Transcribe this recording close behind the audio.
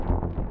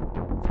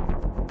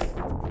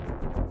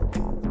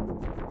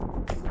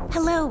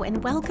Hello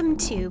and welcome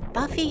to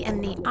Buffy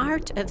and the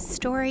Art of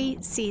Story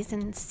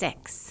Season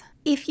 6.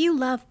 If you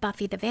love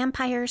Buffy the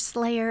Vampire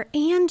Slayer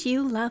and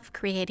you love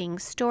creating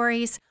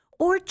stories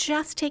or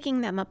just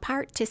taking them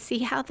apart to see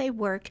how they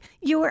work,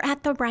 you're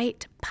at the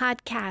right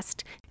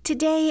podcast.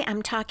 Today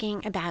I'm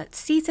talking about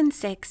Season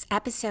 6,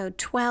 Episode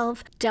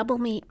 12,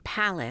 Doublemeat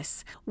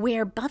Palace,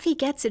 where Buffy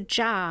gets a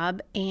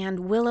job and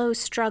Willow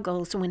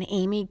struggles when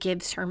Amy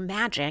gives her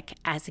magic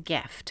as a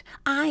gift.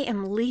 I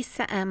am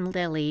Lisa M.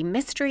 Lilly,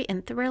 mystery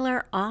and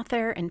thriller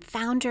author and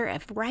founder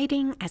of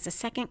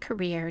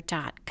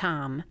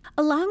writingasasecondcareer.com.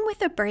 Along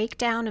with a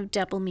breakdown of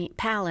Doublemeat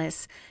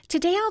Palace,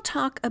 today I'll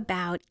talk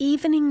about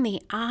evening the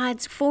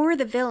odds for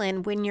the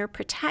villain when your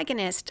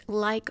protagonist,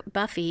 like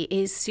Buffy,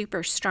 is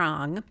super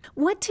strong,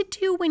 what to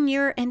do when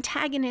your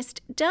antagonist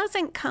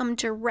doesn't come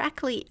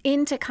directly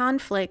into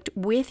conflict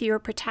with your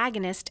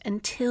protagonist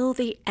until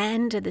the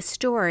end of the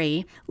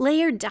story,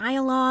 layered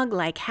dialogue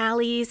like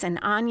Hallie's and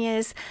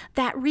Anya's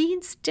that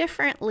reads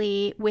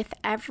differently with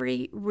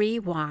every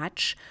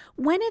rewatch,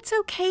 when it's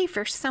okay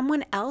for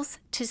someone else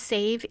to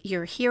save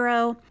your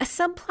hero, a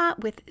subplot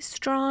with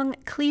strong,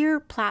 clear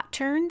plot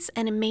turns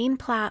and a main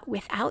plot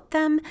without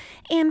them,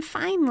 and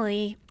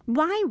finally,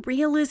 why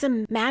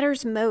realism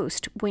matters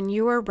most when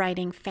you're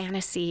writing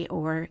fantasy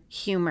or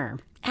humor.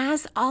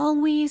 As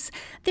always,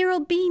 there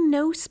will be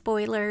no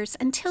spoilers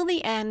until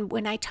the end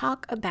when I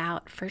talk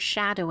about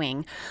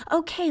foreshadowing.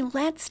 Okay,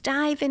 let's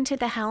dive into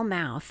the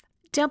Hellmouth.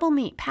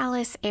 Doublemeat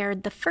Palace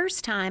aired the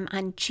first time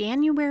on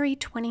January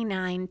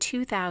 29,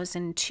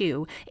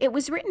 2002. It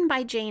was written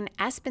by Jane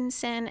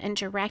Espenson and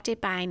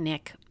directed by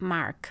Nick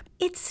Mark.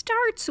 It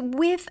starts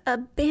with a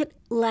bit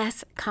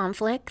less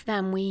conflict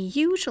than we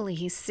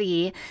usually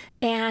see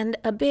and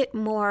a bit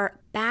more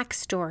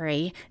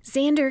backstory.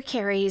 Xander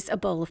carries a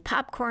bowl of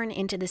popcorn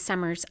into the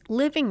Summers'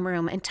 living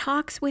room and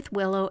talks with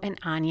Willow and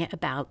Anya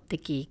about the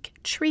geek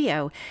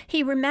trio.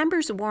 He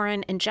remembers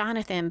Warren and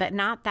Jonathan, but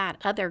not that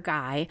other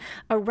guy,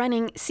 a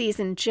running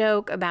season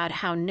joke about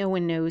how no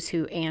one knows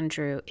who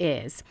Andrew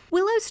is.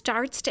 Willow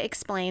starts to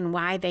explain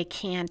why they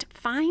can't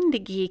find the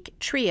geek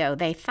trio.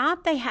 They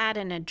thought they had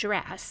an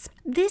address.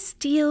 This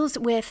deals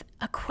with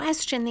a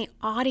question the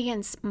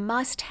audience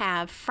must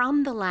have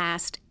from the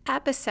last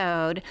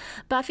episode.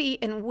 Buffy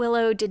and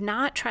Willow did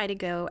not try to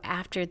go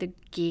after the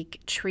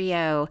geek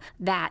trio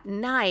that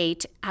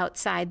night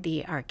outside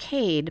the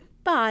arcade,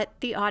 but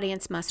the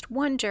audience must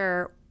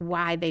wonder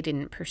why they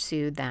didn't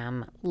pursue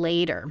them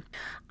later.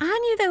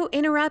 Anya, though,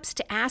 interrupts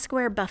to ask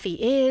where Buffy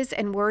is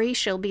and worries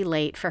she'll be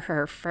late for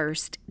her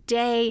first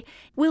day.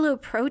 Willow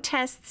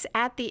protests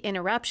at the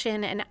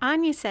interruption, and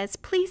Anya says,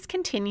 please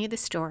continue the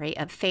story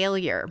of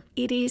failure.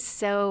 It is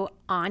so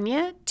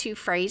Anya to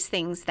phrase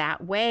things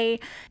that way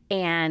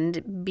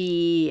and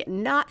be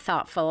not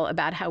thoughtful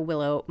about how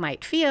Willow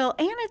might feel.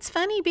 And it's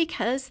funny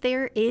because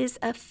there is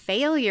a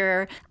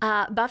failure.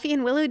 Buffy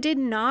and Willow did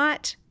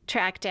not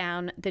track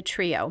down the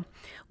trio.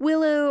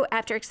 Willow,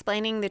 after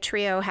explaining the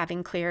trio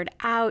having cleared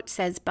out,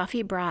 says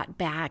Buffy brought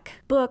back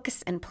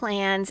books and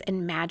plans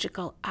and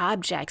magical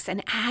objects.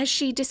 And as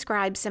she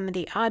describes some of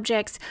the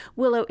objects,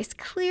 Willow is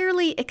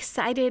clearly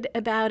excited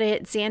about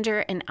it.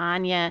 Xander and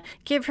Anya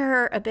give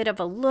her a bit of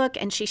a look,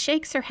 and she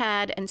shakes her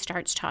head and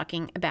starts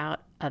talking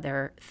about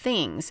other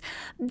things.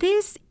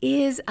 This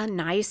is a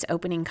nice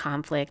opening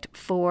conflict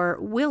for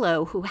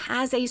Willow, who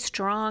has a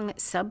strong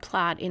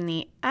subplot in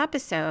the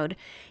episode.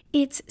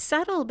 It's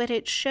subtle, but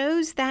it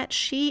shows that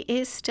she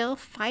is still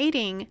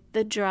fighting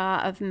the draw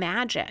of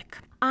magic.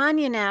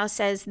 Anya now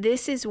says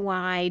this is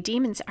why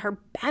demons are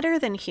better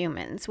than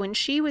humans. When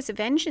she was a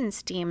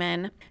vengeance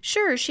demon,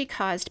 sure, she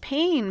caused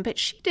pain, but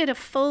she did a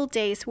full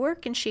day's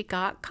work and she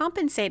got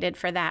compensated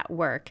for that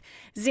work.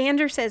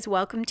 Xander says,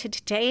 welcome to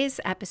today's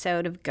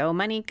episode of Go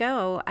Money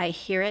Go. I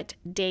hear it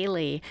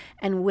daily.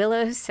 And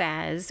Willow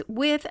says,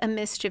 with a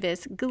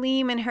mischievous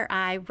gleam in her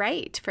eye,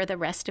 right, for the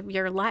rest of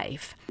your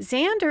life.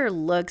 Xander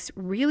looks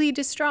really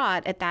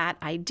distraught at that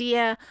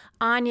idea.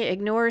 Anya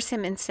ignores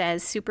him and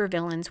says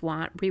supervillains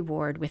want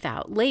reward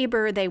without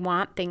labor. They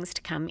want things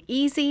to come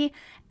easy,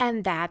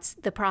 and that's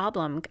the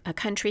problem. A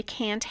country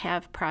can't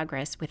have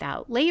progress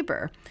without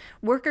labor.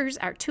 Workers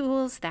are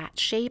tools that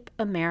shape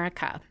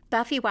America.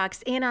 Buffy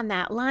walks in on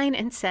that line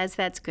and says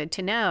that's good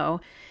to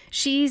know.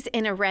 She's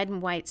in a red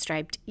and white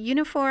striped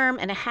uniform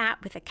and a hat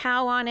with a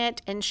cow on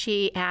it, and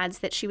she adds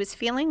that she was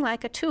feeling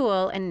like a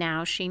tool and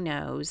now she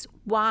knows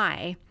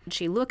why.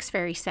 She looks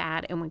very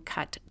sad, and we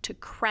cut to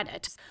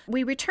credits.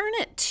 We return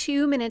at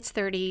 2 minutes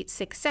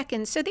 36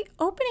 seconds, so the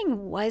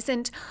opening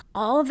wasn't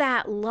all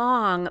that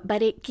long,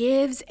 but it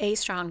gives a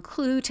strong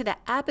clue to the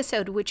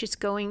episode, which is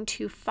going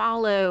to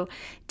follow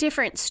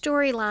different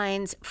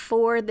storylines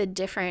for the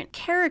different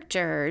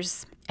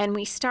characters. And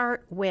we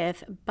start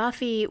with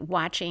Buffy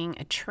watching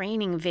a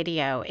training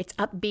video. It's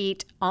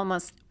upbeat,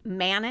 almost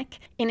manic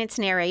in its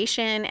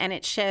narration, and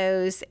it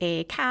shows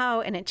a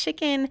cow and a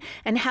chicken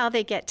and how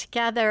they get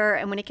together.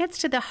 And when it gets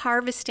to the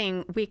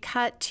harvesting, we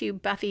cut to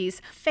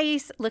Buffy's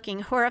face looking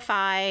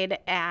horrified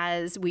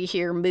as we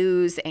hear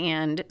moos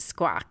and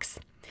squawks.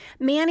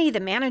 Manny, the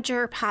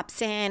manager,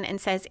 pops in and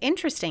says,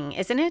 "Interesting,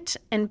 isn't it?"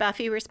 And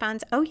Buffy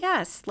responds, "Oh,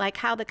 yes, like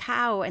how the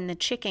cow and the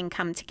chicken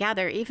come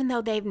together, even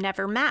though they've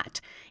never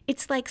met.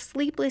 It's like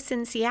Sleepless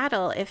in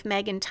Seattle if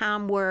Meg and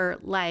Tom were,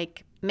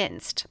 like,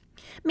 minced."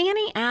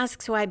 Manny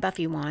asks why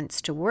Buffy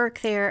wants to work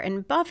there,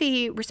 and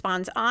Buffy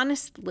responds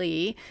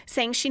honestly,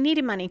 saying she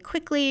needed money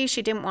quickly,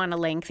 she didn't want a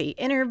lengthy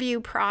interview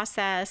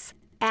process.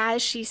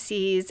 As she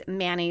sees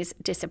Manny's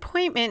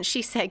disappointment,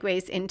 she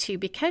segues into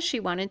because she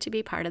wanted to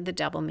be part of the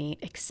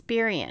Doublemeat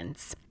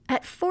experience.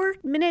 At 4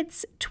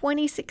 minutes,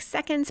 26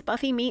 seconds,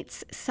 Buffy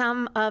meets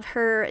some of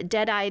her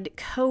dead-eyed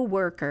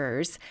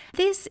co-workers.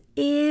 This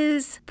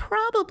is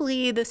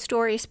probably the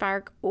story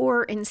spark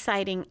or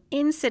inciting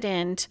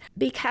incident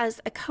because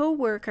a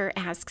co-worker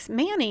asks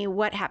Manny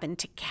what happened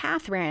to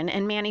Catherine,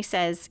 and Manny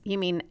says, "You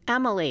mean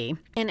Emily,"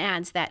 and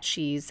adds that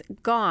she's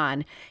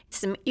gone.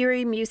 Some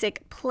eerie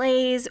music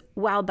plays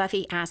while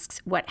Buffy asks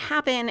what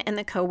happened, and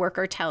the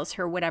co-worker tells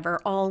her whatever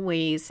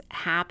always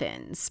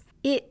happens.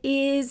 It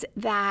is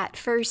that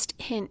first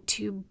hint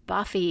to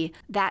Buffy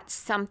that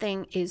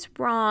something is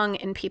wrong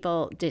and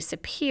people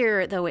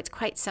disappear, though it's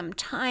quite some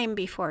time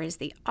before, as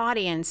the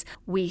audience,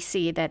 we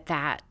see that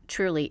that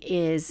truly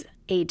is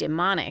a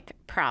demonic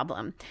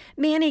problem.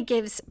 Manny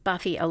gives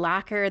Buffy a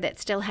locker that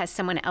still has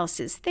someone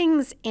else's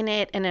things in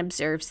it and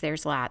observes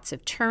there's lots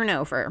of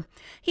turnover.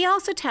 He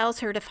also tells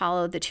her to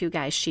follow the two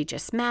guys she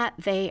just met.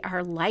 They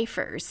are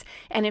lifers.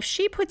 And if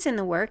she puts in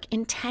the work,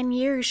 in 10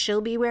 years,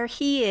 she'll be where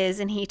he is,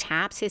 and he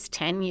taps his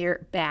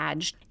 10-year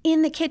badge.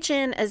 In the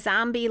kitchen, a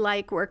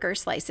zombie-like worker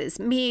slices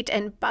meat,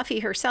 and Buffy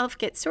herself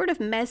gets sort of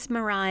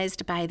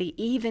mesmerized by the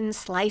even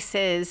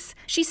slices.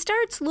 She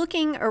starts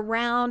looking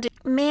around.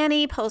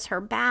 Manny pulls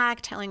her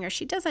back, telling her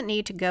she doesn't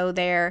need to go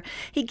there.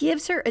 He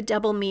gives her a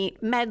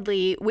Doublemeat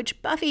medley,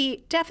 which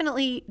Buffy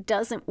definitely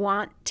doesn't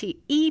want to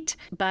eat,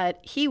 but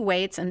he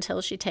waits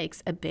until she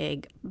takes a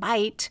big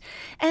bite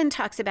and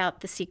talks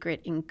about the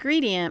secret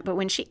ingredient. But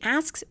when she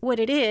asks what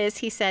it is,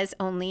 he says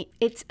only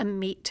it's a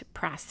meat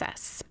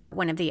process.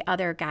 One of the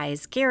other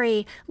guys,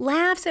 Gary,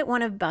 laughs at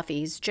one of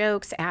Buffy's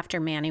jokes after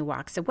Manny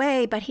walks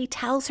away, but he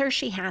tells her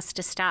she has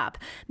to stop.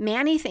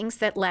 Manny thinks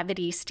that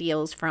levity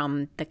steals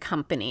from the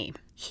company.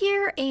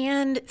 Here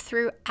and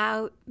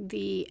throughout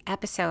the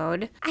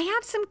episode, I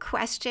have some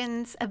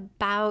questions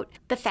about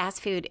the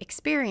fast food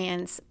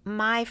experience.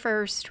 My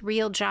first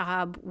real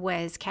job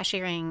was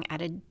cashiering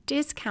at a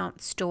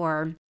discount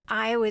store.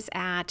 I was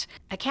at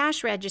a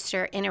cash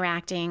register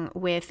interacting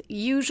with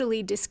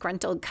usually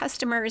disgruntled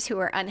customers who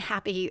are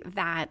unhappy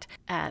that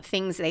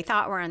things they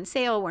thought were on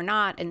sale were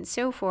not, and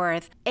so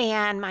forth.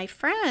 And my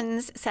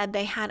friends said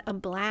they had a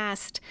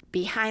blast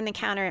behind the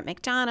counter at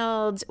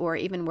McDonald's or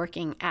even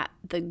working at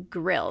the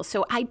grill.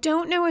 So I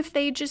don't know if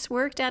they just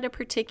worked at a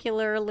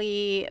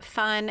particularly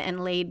fun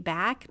and laid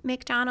back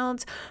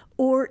McDonald's,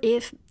 or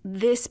if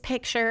this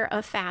picture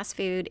of fast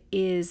food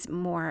is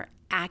more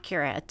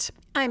accurate.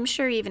 I'm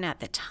sure even at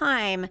the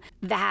time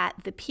that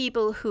the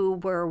people who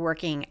were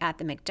working at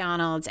the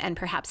McDonald's and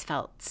perhaps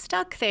felt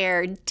stuck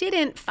there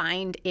didn't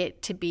find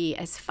it to be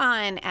as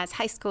fun as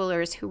high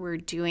schoolers who were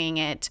doing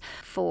it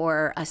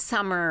for a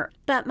summer.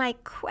 But my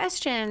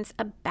questions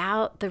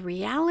about the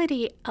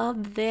reality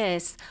of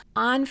this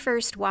on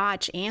first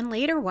watch and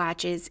later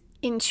watches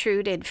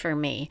intruded for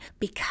me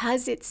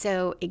because it's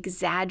so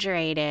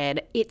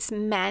exaggerated. It's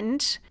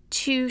meant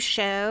to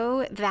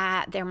show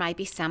that there might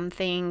be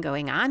something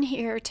going on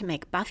here, to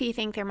make Buffy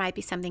think there might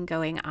be something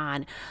going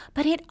on.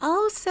 But it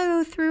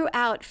also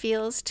throughout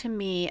feels to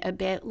me a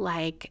bit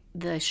like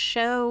the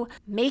show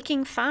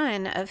making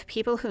fun of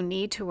people who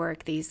need to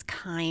work these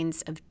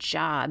kinds of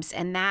jobs.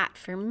 And that,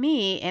 for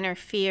me,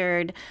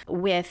 interfered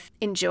with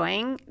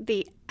enjoying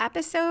the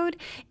episode.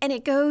 And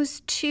it goes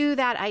to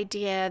that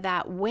idea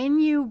that when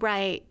you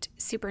write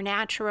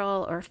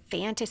supernatural or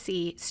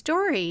fantasy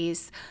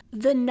stories,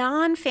 the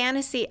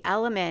non-fantasy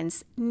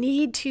elements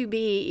need to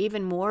be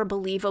even more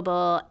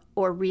believable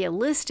or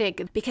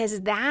realistic,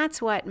 because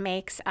that's what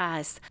makes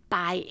us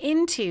buy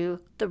into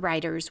the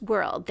writer's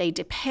world. They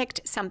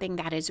depict something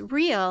that is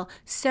real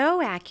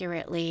so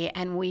accurately,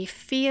 and we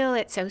feel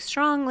it so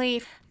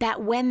strongly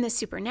that when the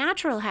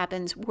supernatural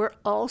happens, we're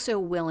also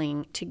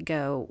willing to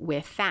go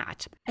with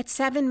that. At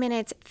 7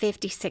 minutes,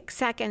 56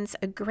 seconds,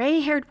 a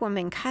gray-haired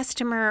woman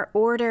customer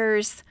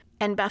orders,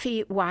 and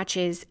Buffy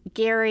watches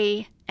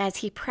Gary as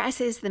he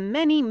presses the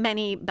many,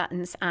 many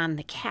buttons on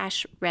the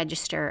cash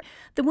register.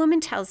 The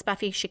woman tells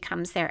Buffy she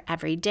comes there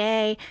every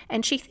day,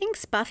 and she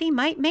thinks Buffy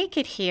might make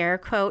it here,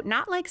 quote,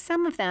 "not like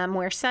some of them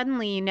where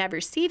suddenly you never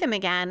see them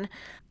again.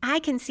 I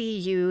can see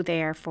you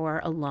there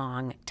for a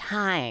long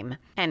time,"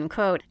 end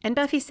quote. And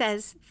Buffy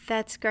says,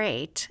 "That's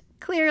great."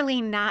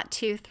 Clearly not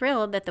too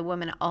thrilled that the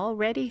woman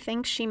already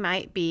thinks she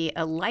might be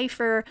a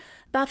lifer.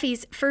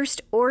 Buffy's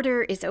first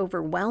order is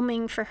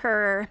overwhelming for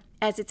her,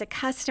 as it's a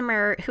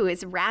customer who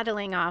is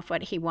rattling off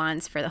what he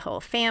wants for the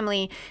whole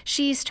family.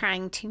 She's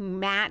trying to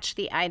match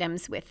the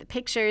items with the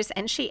pictures,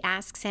 and she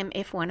asks him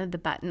if one of the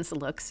buttons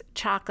looks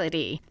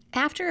chocolatey.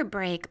 After a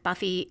break,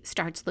 Buffy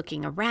starts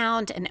looking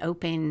around and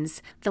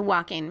opens the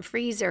walk-in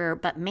freezer,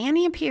 but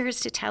Manny appears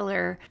to tell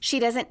her she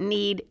doesn't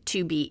need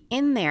to be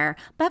in there.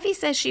 Buffy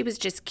says she was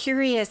just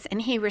curious,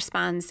 and he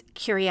responds,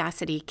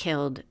 "Curiosity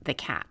killed the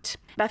cat."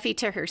 Buffy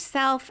to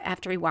herself,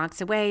 after he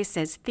walks away,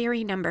 says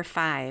theory number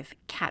 5,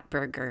 cat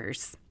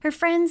burgers. Her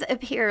friends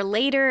appear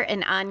later,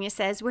 and Anya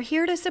says, "We're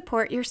here to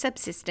support your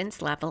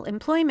subsistence level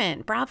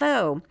employment.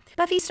 Bravo."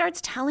 Buffy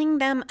starts telling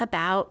them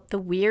about the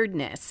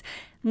weirdness,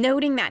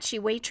 noting that she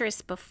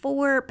waitressed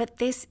before, but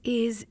this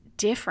is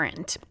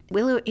different.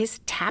 Willow is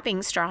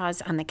tapping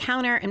straws on the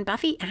counter, and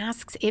Buffy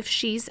asks if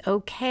she's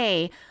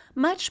okay,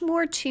 much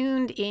more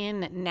tuned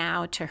in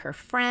now to her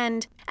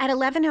friend. At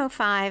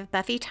 11:05,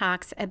 Buffy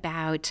talks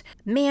about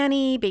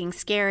Manny being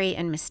scary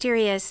and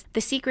mysterious,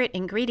 the secret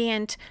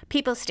ingredient,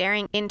 people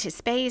staring into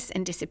space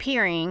and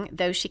disappearing,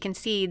 though she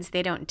concedes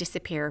they don't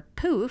disappear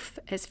poof,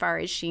 as far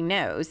as she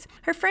knows.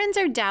 Her friends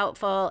are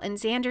doubtful, and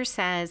Xander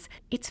says,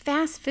 "It's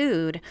fast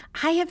food.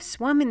 I have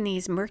swum in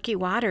these murky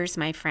waters,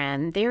 my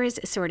friend. There is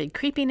assorted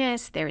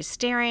creepiness, there is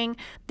staring,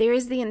 there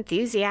is the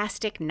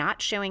enthusiastic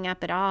not showing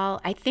up at all.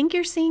 I think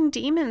you're seeing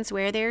demons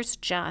where there's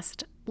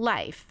just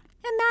life."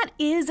 And that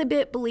is a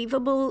bit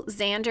believable.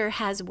 Xander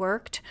has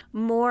worked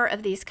more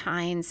of these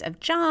kinds of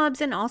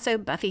jobs, and also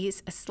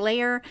Buffy's a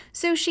slayer,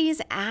 so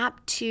she's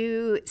apt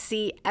to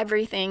see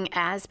everything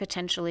as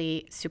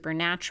potentially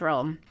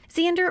supernatural.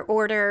 Xander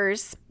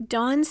orders.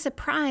 Dawn's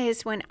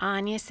surprised when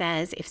Anya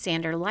says if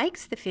Xander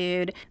likes the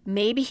food,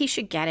 maybe he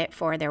should get it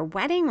for their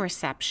wedding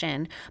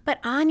reception. But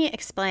Anya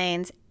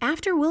explains,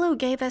 "After Willow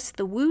gave us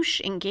the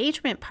whoosh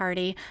engagement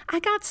party,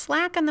 I got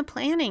slack on the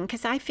planning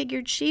because I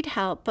figured she'd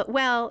help. But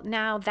well,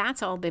 now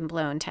that's all been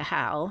blown to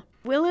hell."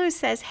 Willow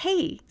says,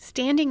 "Hey,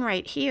 standing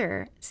right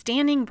here,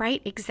 standing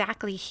right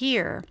exactly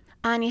here."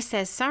 Anya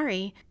says,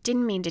 "Sorry,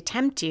 didn't mean to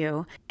tempt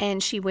you."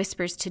 And she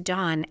whispers to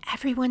Dawn,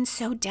 "Everyone's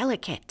so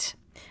delicate."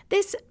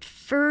 This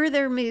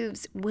further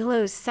moves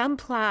Willow's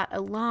subplot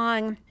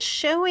along,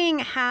 showing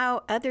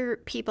how other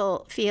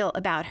people feel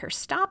about her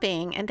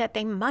stopping and that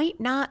they might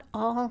not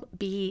all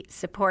be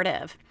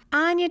supportive.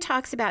 Anya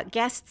talks about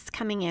guests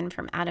coming in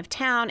from out of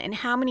town and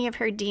how many of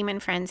her demon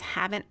friends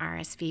haven't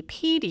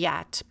RSVP'd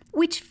yet,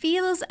 which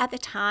feels at the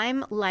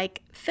time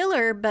like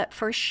filler but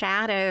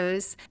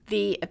foreshadows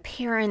the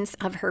appearance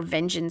of her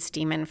vengeance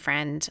demon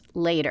friend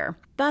later.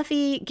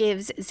 Buffy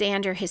gives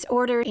Xander his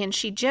order, and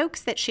she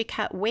jokes that she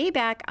cut way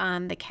back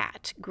on the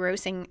cat,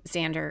 grossing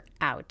Xander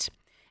out.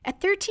 At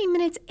 13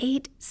 minutes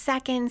 8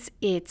 seconds,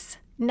 it's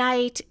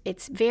night,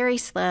 it's very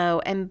slow,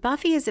 and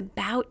Buffy is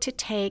about to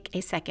take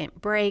a second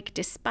break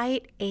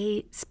despite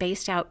a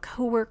spaced out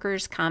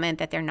coworker's comment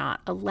that they're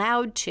not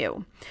allowed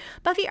to.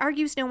 Buffy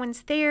argues no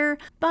one's there,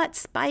 but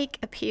Spike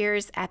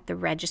appears at the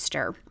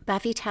register.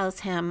 Buffy tells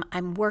him,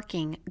 "I'm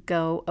working,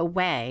 go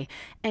away."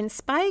 And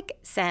Spike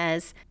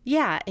says,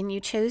 "Yeah, and you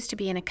chose to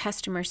be in a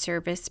customer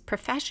service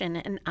profession,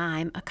 and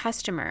I'm a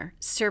customer.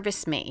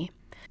 Service me."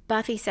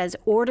 Buffy says,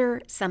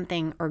 "Order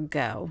something or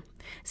go."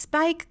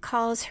 Spike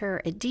calls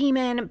her a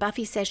demon.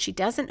 Buffy says she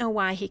doesn't know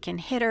why he can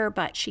hit her,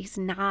 but she's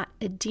not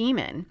a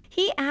demon.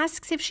 He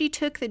asks if she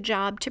took the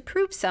job to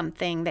prove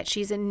something, that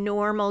she's a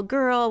normal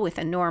girl with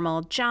a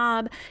normal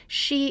job.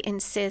 She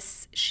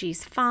insists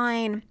she's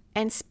fine.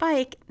 And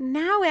Spike,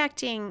 now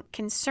acting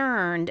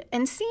concerned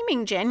and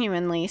seeming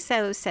genuinely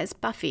so, says,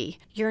 "Buffy,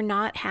 you're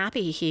not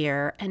happy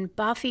here." And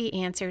Buffy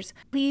answers,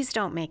 "Please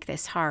don't make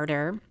this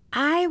harder."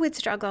 I would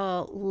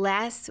struggle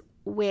less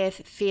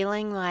with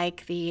feeling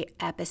like the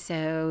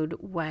episode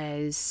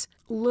was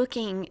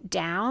looking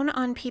down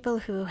on people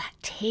who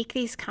take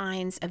these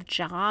kinds of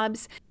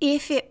jobs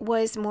if it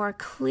was more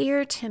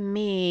clear to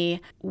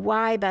me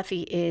why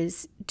Buffy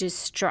is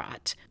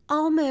distraught.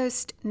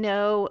 Almost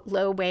no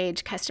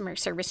low-wage customer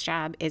service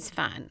job is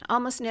fun.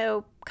 Almost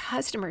no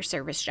customer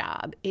service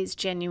job is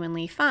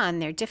genuinely fun.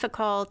 They're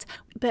difficult,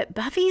 but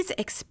Buffy's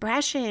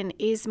expression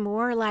is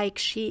more like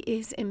she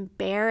is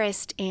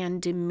embarrassed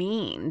and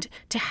demeaned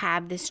to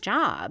have this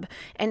job.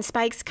 And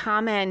Spike's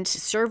comment,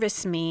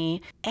 "Service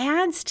me,"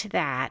 adds to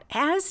that,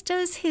 as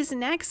does his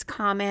next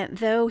comment,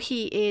 though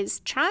he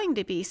is trying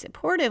to be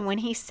supportive when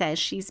he says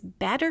she's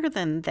better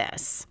than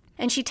this.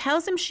 And she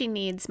tells him she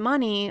needs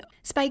money.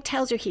 Spike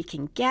tells her he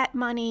can get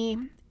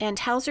money and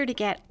tells her to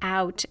get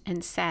out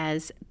and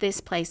says,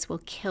 "This place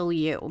will kill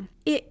you."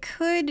 It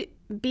could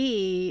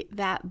be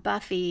that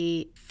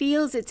Buffy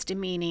feels it's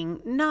demeaning,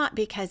 not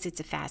because it's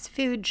a fast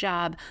food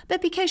job,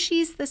 but because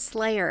she's the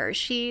Slayer.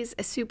 She's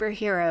a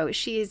superhero.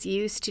 She is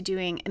used to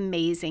doing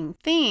amazing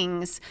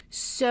things.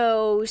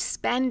 So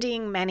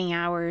spending many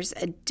hours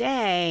a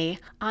day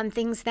on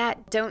things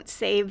that don't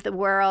save the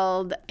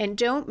world and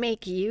don't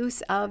make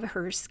use of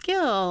her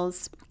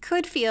skills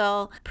could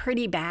feel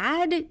pretty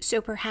bad. So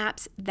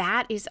perhaps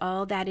that is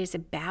all that is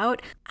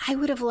about. I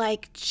would have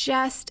liked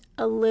just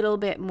a little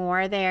bit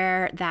more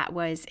there that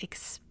was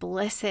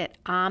explicit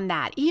on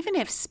that. Even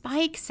if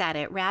Spike said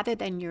it rather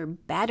than "you're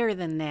better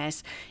than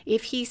this,"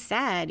 if he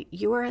said,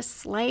 "You're a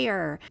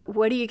slayer,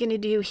 what are you going to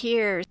do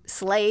here?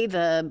 Slay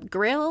the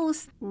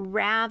grills?"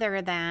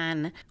 rather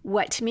than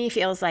what to me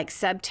feels like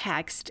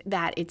subtext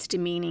that it's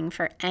demeaning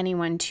for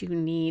anyone to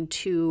need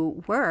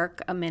to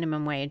work a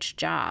minimum wage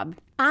job.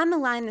 On the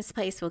line, "This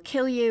place will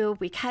kill you,"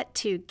 we cut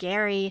to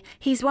Gary.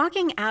 He's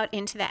walking out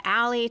into the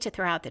alley to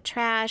throw out the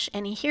trash,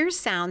 and he hears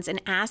sounds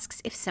and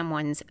asks if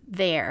someone's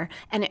there.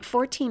 And at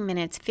 14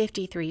 minutes,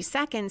 53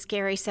 seconds,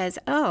 Gary says,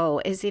 "Oh,"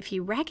 as if he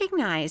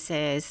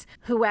recognizes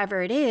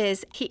whoever it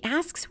is. He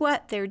asks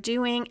what they're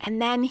doing, and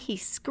then he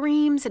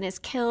screams and is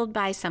killed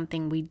by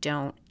something we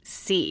don't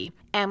see.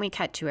 And we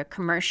cut to a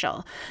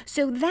commercial.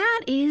 So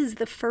that is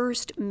the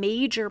first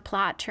major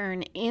plot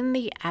turn in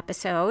the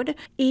episode.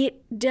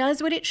 It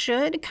does what it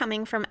should,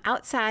 coming from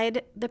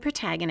outside the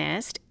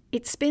protagonist.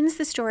 It spins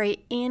the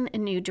story in a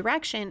new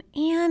direction,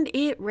 and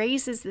it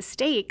raises the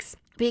stakes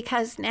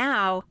because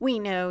now we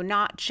know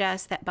not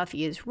just that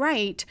Buffy is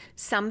right,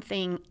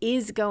 something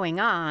is going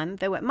on,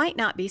 though it might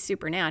not be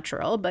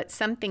supernatural, but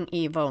something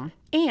evil,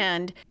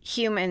 and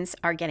humans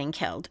are getting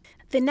killed.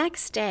 The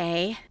next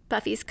day,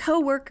 Buffy's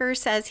co-worker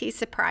says he's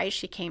surprised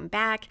she came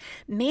back.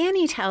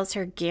 Manny tells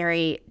her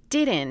Gary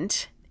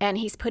didn't, and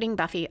he's putting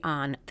Buffy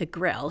on the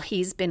grill.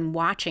 He's been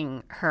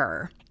watching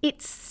her.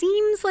 It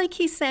seems like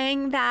he's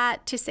saying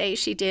that to say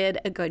she did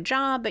a good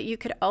job, but you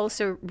could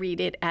also read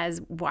it as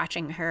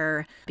watching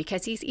her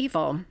because he's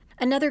evil.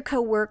 Another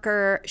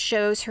co-worker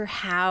shows her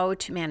how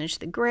to manage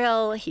the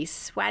grill. He's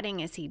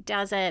sweating as he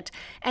does it,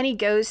 and he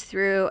goes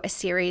through a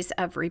series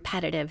of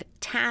repetitive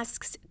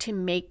tasks to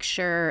make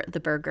sure the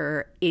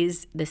burger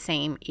is the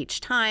same each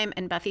time.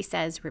 And Buffy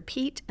says,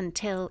 "Repeat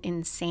until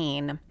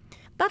insane."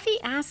 Buffy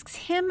asks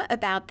him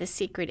about the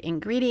secret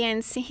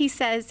ingredients. He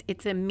says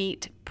it's a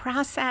meat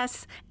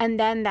process, and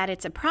then that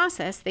it's a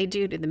process they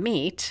do to the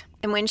meat.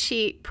 And when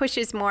she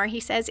pushes more, he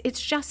says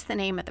it's just the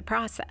name of the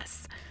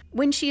process.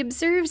 When she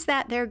observes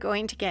that they're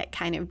going to get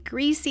kind of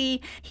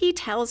greasy, he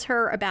tells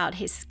her about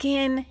his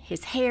skin,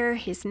 his hair,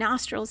 his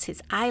nostrils,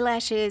 his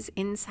eyelashes,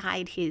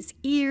 inside his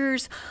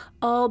ears,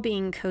 all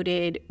being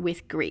coated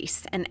with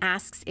grease, and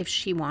asks if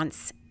she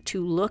wants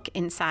to look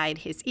inside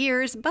his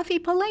ears. Buffy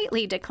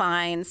politely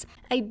declines.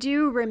 I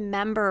do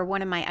remember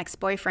one of my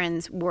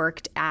ex-boyfriends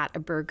worked at a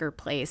burger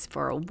place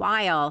for a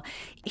while.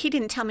 He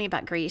didn't tell me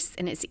about grease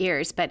in his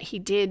ears, but he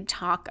did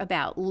talk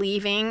about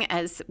leaving,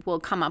 as will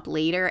come up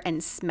later,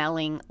 and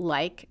smelling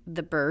like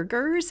the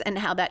burgers and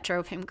how that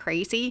drove him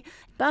crazy.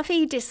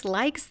 Buffy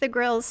dislikes the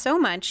grill so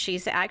much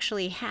she's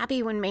actually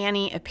happy when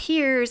Manny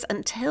appears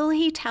until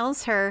he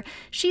tells her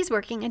she's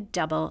working a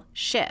double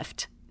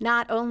shift.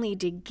 Not only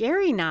did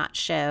Gary not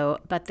show,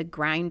 but the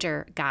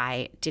grinder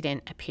guy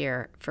didn't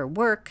appear for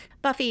work.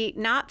 Buffy,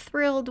 not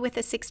thrilled with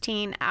a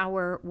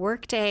 16-hour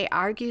workday,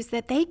 argues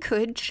that they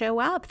could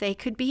show up. They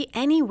could be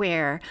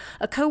anywhere.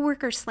 A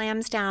coworker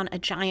slams down a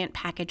giant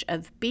package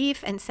of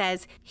beef and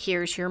says,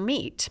 "Here's your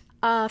meat."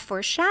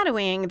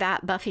 Foreshadowing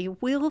that Buffy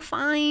will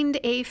find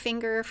a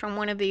finger from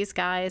one of these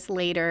guys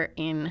later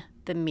in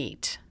the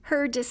meat.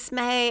 Her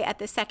dismay at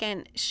the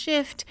second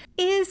shift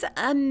is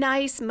a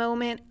nice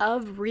moment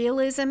of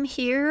realism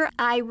here.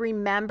 I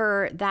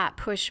remember that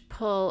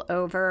push-pull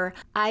over.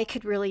 I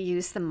could really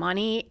use the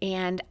money,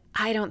 and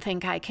I don't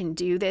think I can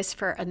do this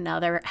for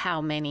another how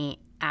many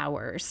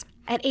hours.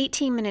 At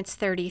 18 minutes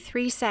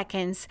 33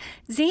 seconds,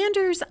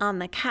 Xander's on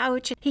the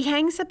couch. He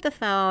hangs up the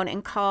phone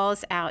and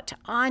calls out to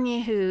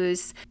Anya,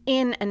 who's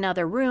in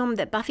another room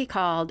that Buffy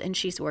called, and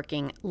she's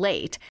working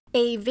late.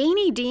 A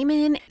veiny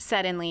demon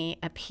suddenly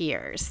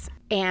appears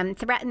and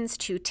threatens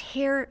to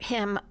tear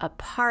him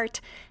apart,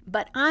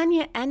 but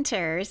Anya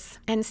enters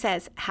and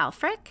says,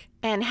 "Halfric?"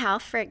 And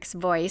Halfric's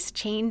voice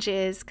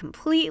changes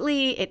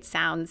completely. It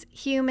sounds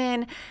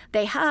human.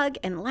 They hug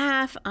and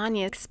laugh.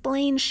 Anya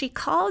explains she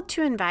called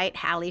to invite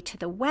Hallie to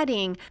the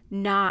wedding,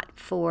 not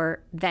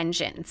for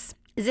vengeance.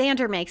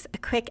 Xander makes a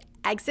quick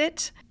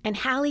exit, and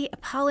Hallie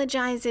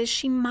apologizes.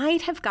 She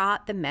might have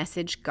got the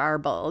message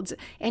garbled,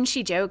 and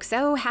she jokes,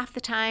 "Oh, half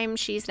the time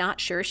she's not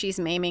sure she's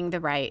maiming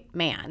the right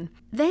man."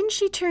 Then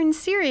she turns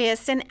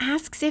serious and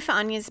asks if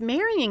Anya's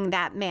marrying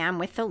that man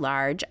with the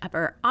large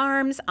upper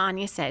arms.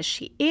 Anya says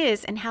she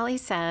is, and Hallie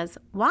says,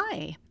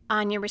 "Why?"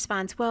 Anya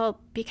responds, "Well,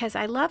 because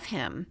I love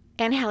him."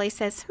 And Hallie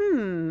says,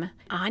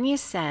 Anya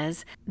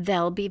says,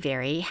 "They'll be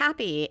very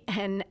happy."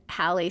 And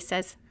Hallie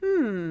says,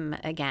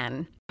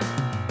 again.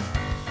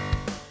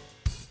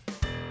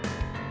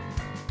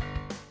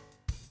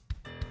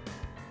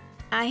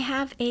 I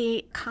have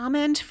a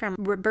comment from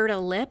Roberta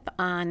Lipp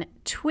on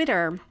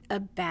Twitter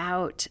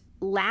about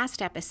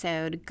last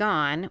episode,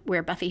 Gone,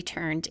 where Buffy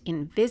turned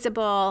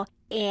invisible.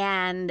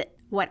 And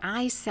what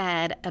I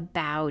said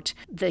about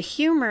the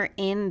humor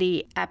in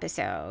the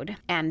episode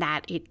and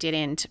that it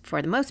didn't,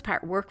 for the most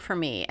part, work for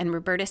me. And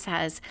Roberta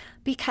says,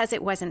 because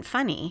it wasn't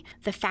funny.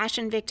 The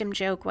fashion victim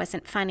joke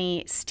wasn't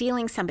funny.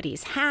 Stealing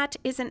somebody's hat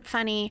isn't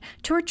funny.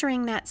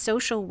 Torturing that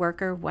social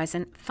worker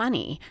wasn't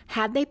funny.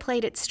 Had they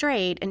played it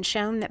straight and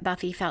shown that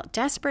Buffy felt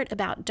desperate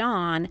about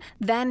Dawn,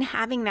 then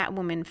having that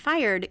woman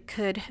fired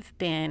could have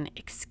been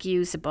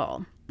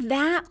excusable.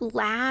 That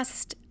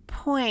last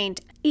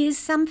point is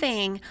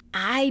something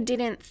I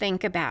didn't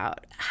think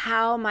about.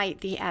 How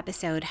might the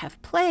episode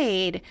have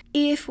played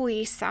if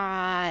we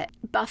saw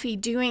Buffy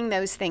doing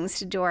those things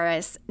to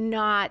Doris,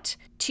 not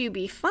to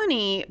be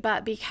funny,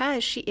 but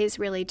because she is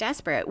really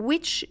desperate,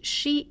 which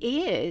she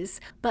is,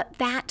 but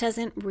that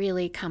doesn't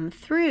really come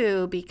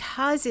through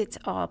because it's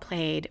all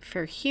played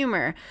for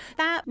humor.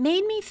 That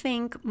made me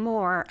think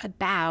more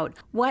about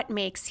what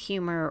makes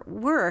humor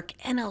work,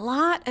 and a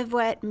lot of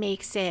what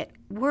makes it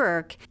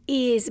work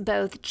is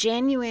both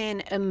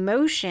genuine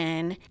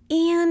emotion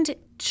and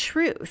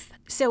truth.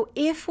 So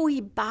if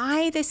we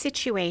buy the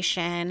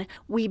situation,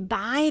 we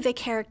buy the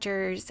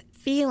character's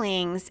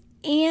feelings,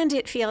 and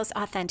it feels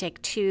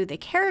authentic to the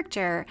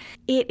character,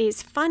 it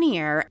is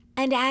funnier.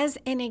 And as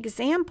an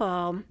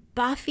example,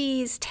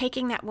 Buffy's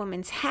taking that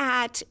woman's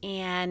hat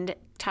and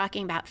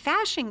talking about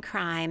fashion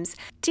crimes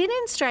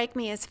didn't strike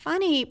me as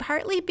funny,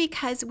 partly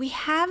because we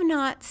have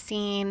not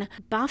seen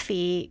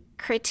Buffy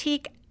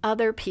critique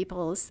other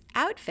people's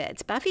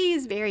outfits. Buffy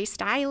is very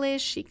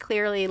stylish. She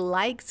clearly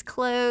likes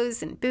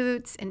clothes and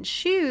boots and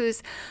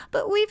shoes,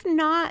 but we've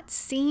not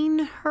seen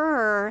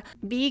her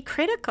be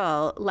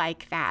critical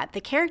like that. The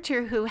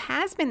character who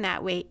has been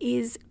that way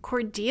is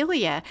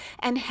Cordelia,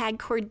 and had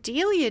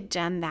Cordelia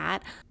done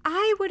that,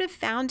 I would have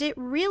found it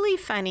really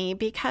funny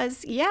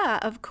because, yeah,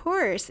 of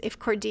course, if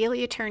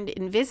Cordelia turned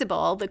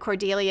invisible, the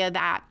Cordelia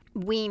that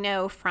we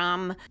know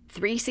from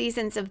 3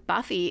 seasons of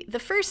Buffy, the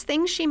first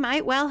thing she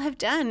might well have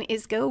done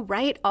is go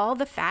right all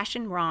the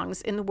fashion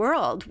wrongs in the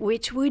world,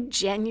 which would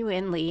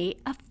genuinely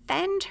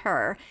offend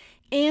her.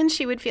 And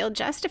she would feel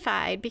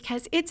justified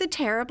because it's a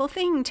terrible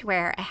thing to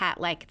wear a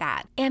hat like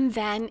that. And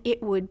then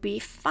it would be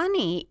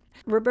funny.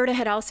 Roberta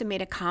had also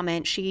made a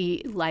comment.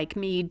 She, like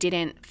me,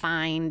 didn't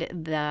find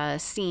the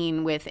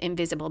scene with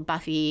Invisible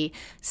Buffy,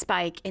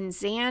 Spike, and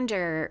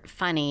Xander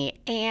funny.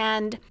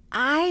 And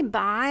I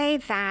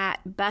buy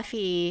that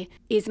Buffy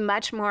is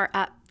much more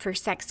up for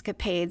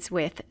sexcapades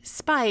with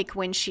Spike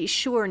when she's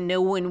sure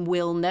no one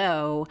will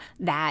know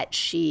that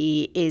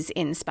she is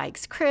in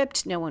Spike's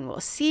crypt. No one will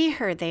see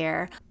her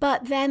there.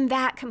 But then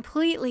that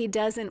completely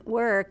doesn't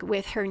work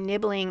with her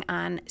nibbling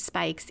on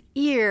Spike's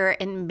ear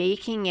and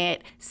making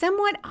it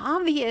somewhat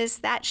obvious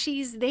that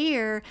she's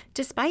there,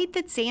 despite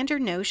that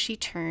Xander knows she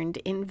turned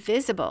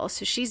invisible.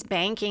 So she's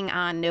banking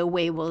on no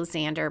way will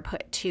Xander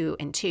put 2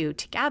 and 2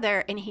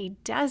 together, and he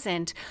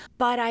doesn't.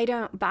 But I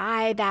don't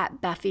buy that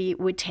Buffy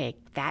would take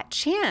that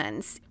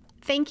chance.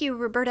 Thank you,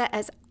 Roberta,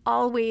 as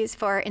always,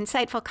 for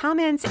insightful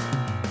comments.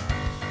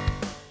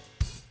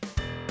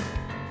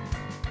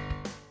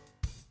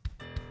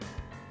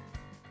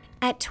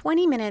 At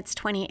 20 minutes,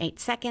 28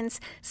 seconds,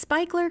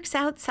 Spike lurks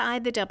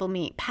outside the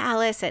Doublemeat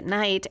Palace at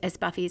night as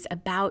Buffy's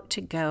about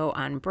to go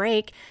on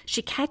break.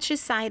 She catches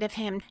sight of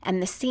him,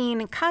 and the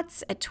scene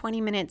cuts at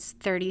 20 minutes,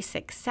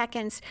 36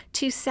 seconds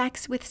to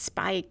sex with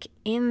Spike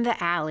in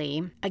the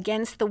alley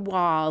against the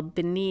wall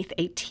beneath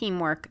a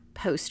Teamwork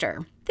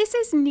poster. This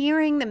is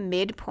nearing the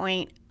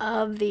midpoint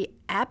of the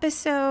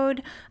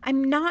episode.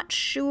 I'm not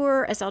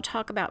sure, as I'll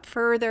talk about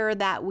further,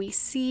 that we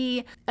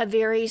see a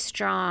very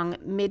strong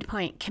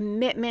midpoint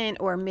commitment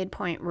or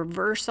midpoint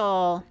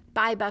reversal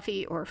by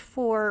Buffy or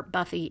for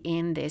Buffy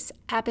in this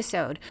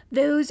episode.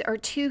 Those are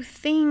two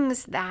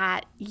things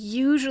that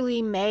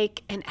usually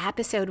make an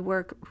episode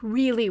work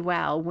really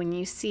well when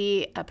you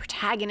see a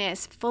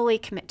protagonist fully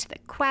commit to the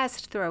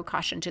quest, throw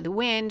caution to the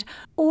wind,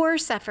 or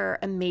suffer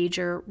a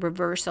major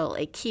reversal.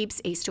 It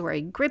keeps a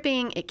story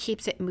gripping, it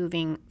keeps it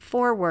moving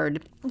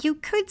forward. You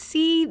could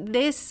see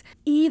this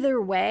either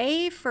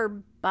way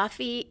for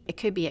Buffy. It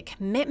could be a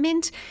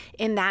commitment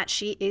in that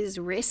she is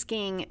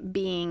risking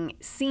being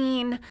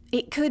seen.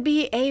 It could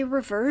be a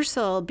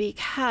reversal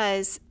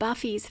because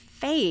Buffy's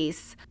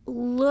face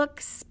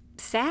looks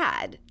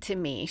sad to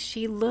me.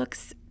 She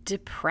looks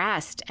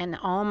depressed and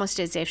almost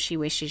as if she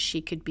wishes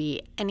she could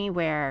be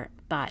anywhere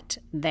but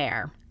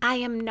there. I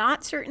am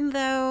not certain,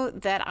 though,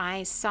 that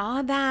I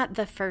saw that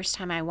the first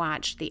time I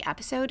watched the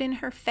episode in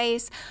her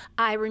face.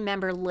 I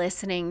remember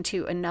listening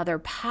to another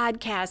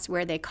podcast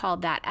where they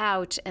called that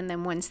out, and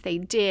then once they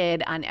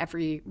did, on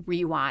every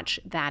rewatch,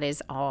 that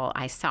is all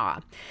I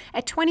saw.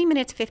 At 20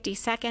 minutes, 50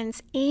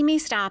 seconds, Amy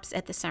stops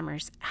at the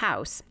Summers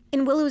house.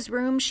 In Willow's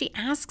room, she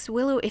asks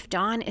Willow if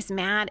Dawn is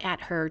mad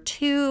at her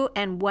too,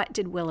 and what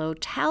did Willow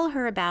tell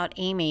her about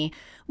Amy.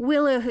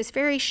 Willow, who's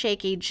very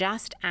shaky,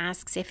 just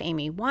asks if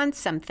Amy wants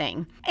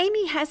something.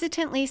 Amy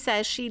hesitantly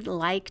says she'd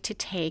like to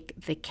take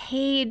the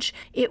cage.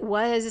 It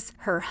was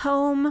her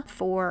home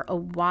for a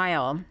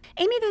while.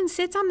 Amy then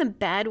sits on the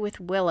bed with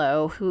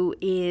Willow, who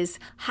is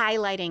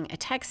highlighting a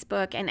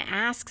textbook, and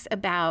asks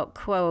about,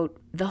 quote,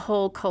 the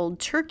whole cold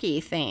turkey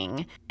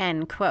thing,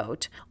 end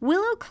quote.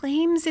 Willow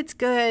claims it's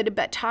good,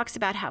 but talks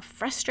about how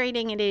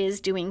frustrating it is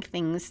doing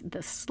things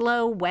the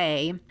slow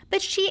way.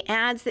 But she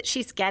adds that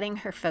she's getting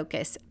her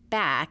focus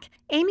back.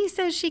 Amy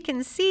says she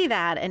can see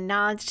that and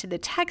nods to the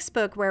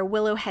textbook where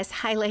Willow has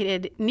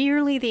highlighted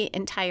nearly the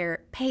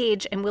entire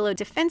page, and Willow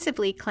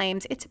defensively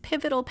claims it's a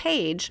pivotal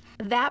page.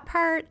 That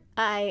part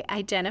I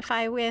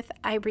identify with.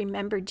 I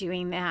remember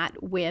doing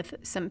that with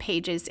some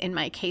pages in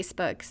my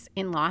casebooks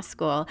in law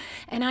school,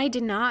 and I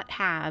did not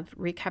have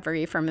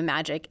recovery from a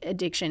magic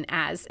addiction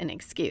as an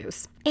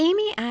excuse.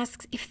 Amy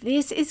asks if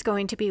this is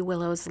going to be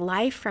Willow's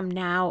life from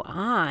now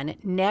on,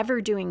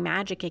 never doing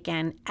magic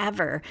again,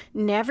 ever,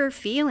 never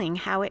feeling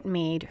how it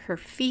made her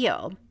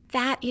feel.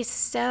 That is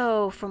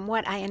so, from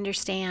what I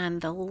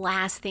understand, the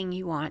last thing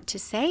you want to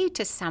say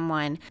to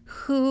someone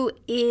who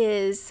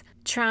is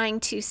trying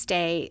to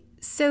stay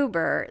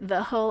sober.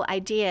 The whole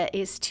idea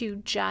is to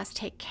just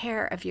take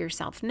care of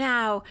yourself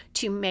now,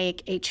 to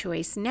make a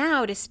choice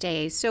now to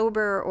stay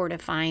sober or to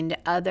find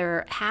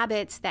other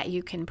habits that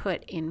you can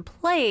put in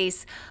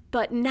place,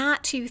 but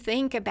not to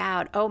think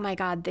about, oh my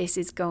God, this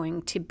is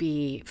going to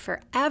be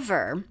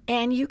forever.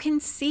 And you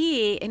can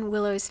see in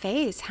Willow's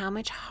face how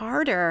much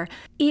harder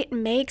it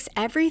makes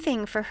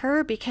everything for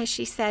her, because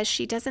she says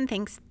she doesn't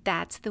think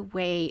that's the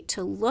way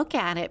to look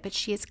at it, but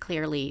she is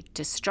clearly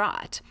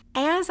distraught.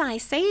 As I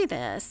say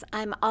this,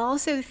 I'm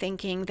also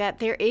thinking that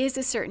there is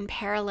a certain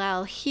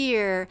parallel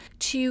here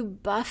to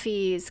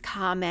Buffy's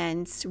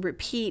comments,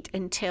 repeat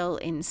until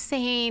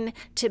insane,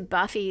 to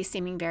Buffy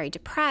seeming very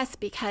depressed,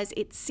 because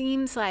it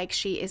seems like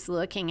she is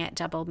looking at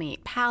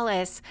Doublemeat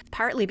Palace,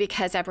 partly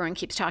because everyone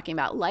keeps talking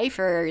about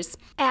lifers,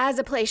 as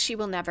a place she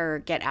will never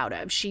get out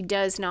of. She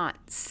does not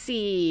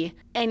see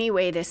any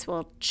way this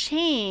will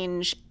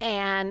change,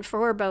 and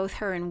for both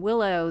her and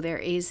Willow, there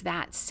is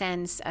that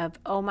sense of,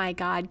 oh my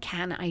God,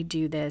 can I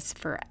do this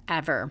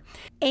forever?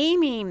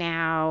 Amy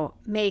now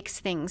makes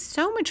things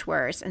so much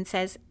worse and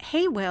says,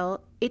 hey,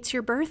 Will, it's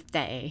your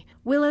birthday.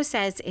 Willow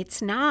says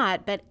it's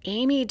not, but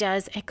Amy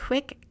does a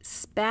quick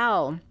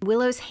spell.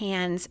 Willow's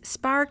hands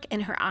spark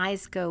and her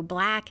eyes go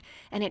black,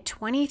 and at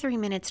 23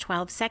 minutes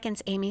 12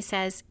 seconds, Amy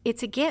says,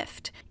 it's a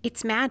gift.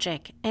 It's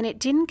magic, and it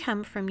didn't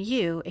come from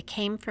you. It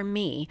came from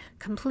me.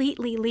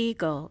 Completely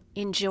legal.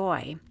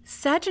 Enjoy.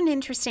 Such an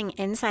interesting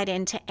insight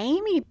into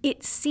Amy.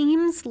 It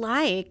seems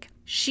like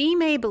she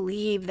may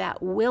believe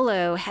that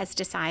Willow has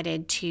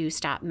decided to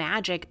stop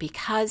magic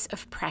because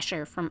of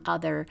pressure from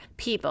other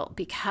people,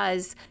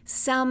 because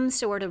some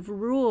sort of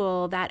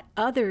rule that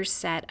others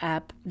set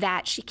up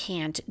that she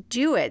can't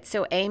do it.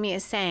 So Amy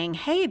is saying,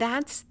 hey,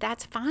 that's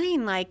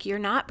fine. Like, you're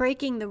not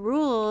breaking the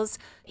rules.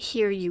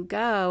 Here you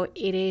go.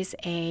 It is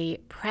a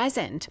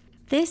present.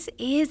 This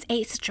is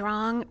a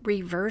strong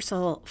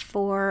reversal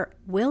for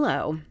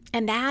Willow,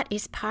 and that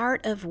is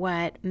part of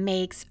what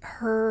makes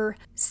her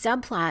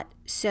subplot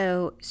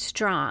so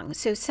strong.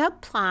 So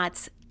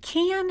subplots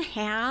can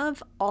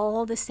have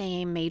all the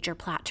same major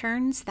plot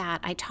turns that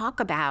I talk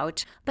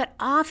about, but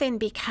often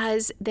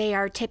because they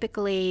are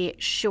typically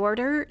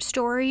shorter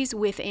stories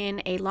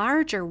within a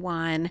larger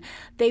one,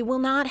 they will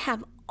not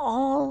have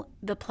all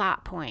the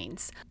plot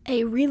points.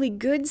 A really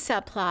good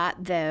subplot,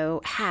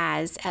 though,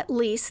 has at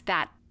least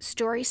that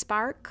story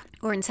spark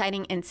or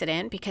inciting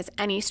incident, because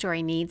any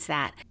story needs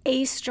that,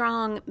 a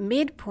strong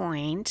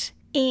midpoint,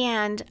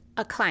 and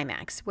a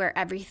climax where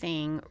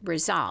everything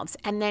resolves.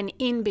 And then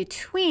in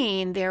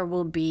between, there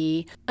will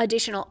be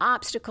additional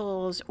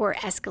obstacles or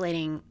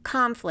escalating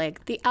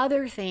conflict. The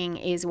other thing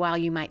is, while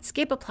you might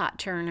skip a plot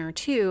turn or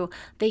two,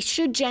 they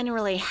should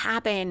generally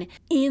happen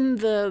in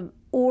the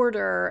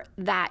order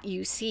that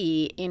you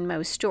see in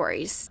most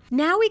stories.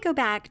 Now we go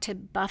back to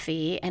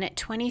Buffy, and at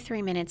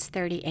 23 minutes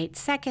 38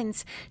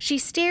 seconds, she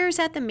stares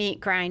at the meat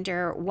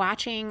grinder,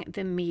 watching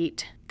the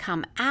meat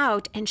come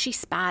out, and she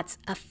spots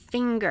a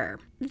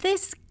finger.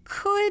 This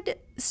could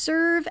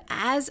serve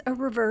as a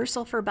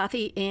reversal for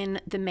Buffy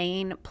in the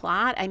main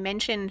plot. I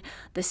mentioned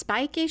the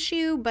Spike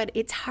issue, but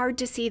it's hard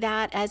to see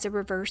that as a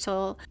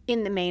reversal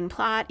in the main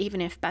plot, even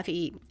if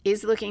Buffy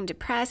is looking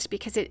depressed,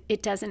 because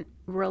it doesn't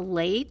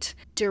relate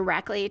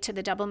directly to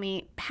the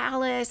Doublemeat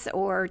Palace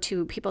or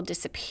to people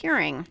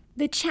disappearing.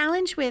 The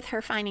challenge with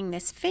her finding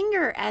this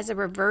finger as a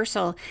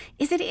reversal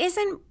is it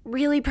isn't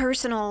really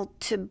personal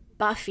to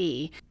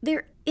Buffy.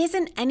 There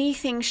isn't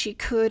anything she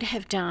could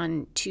have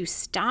done to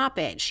stop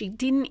it. She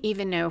didn't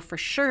even know for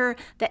sure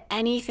that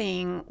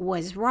anything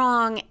was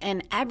wrong,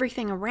 and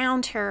everything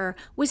around her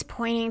was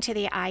pointing to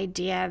the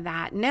idea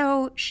that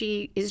no,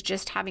 she is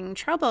just having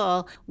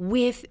trouble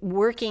with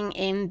working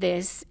in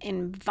this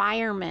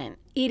environment.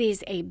 It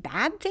is a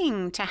bad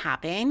thing to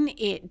happen.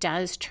 It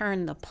does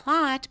turn the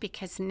plot,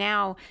 because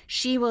now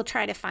she will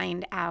try to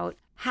find out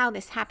how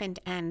this happened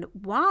and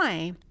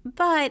why,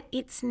 but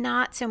it's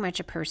not so much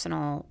a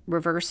personal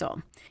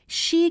reversal.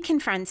 She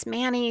confronts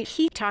Manny.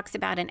 He talks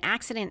about an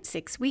accident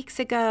 6 weeks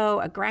ago,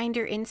 a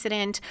grinder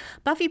incident.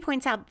 Buffy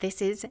points out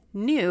this is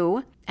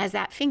new, as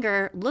that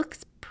finger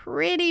looks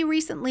pretty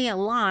recently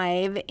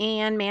alive,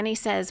 and Manny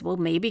says, well,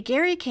 maybe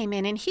Gary came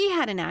in and he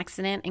had an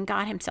accident and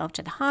got himself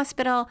to the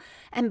hospital,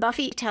 and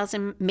Buffy tells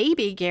him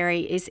maybe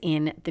Gary is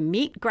in the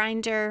meat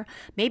grinder,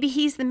 maybe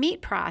he's the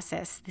meat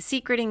process, the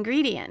secret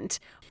ingredient.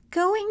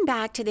 Going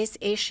back to this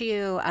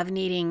issue of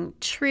needing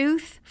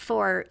truth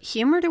for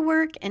humor to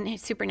work and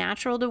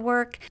supernatural to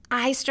work,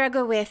 I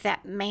struggle with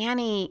that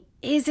Manny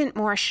isn't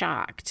more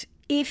shocked.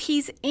 If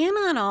he's in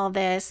on all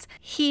this,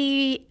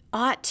 he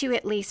ought to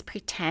at least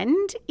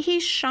pretend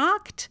he's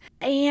shocked.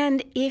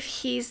 And if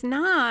he's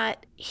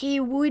not, he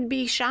would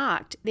be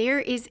shocked. There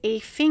is a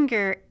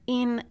finger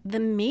in the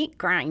meat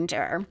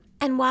grinder.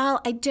 And while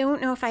I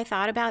don't know if I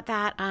thought about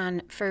that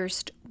on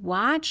first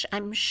watch,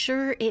 I'm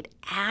sure it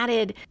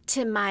added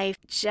to my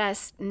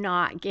just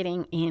not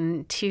getting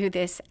into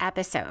this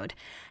episode.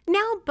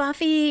 Now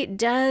Buffy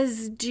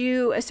does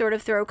do a sort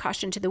of throw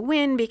caution to the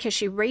wind because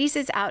she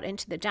races out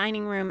into the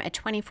dining room at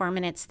 24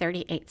 minutes,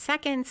 38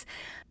 seconds,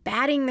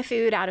 batting the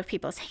food out of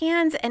people's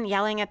hands and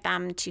yelling at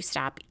them to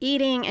stop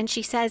eating. And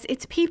she says,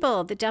 it's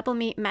people. The double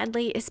meat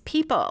medley is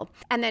people.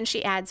 And then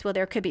she adds, well,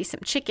 there could be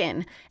some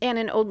chicken. And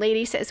an old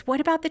lady says,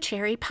 what about the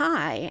cherry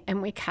pie?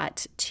 And we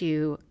cut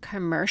to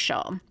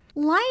commercial.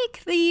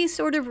 Like the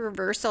sort of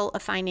reversal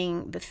of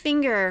finding the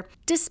finger,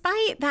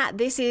 despite that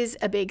this is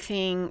a big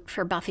thing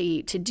for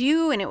Buffy to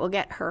do and it will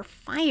get her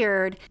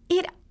fired,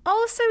 it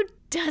also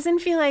doesn't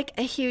feel like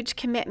a huge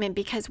commitment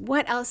because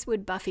what else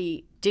would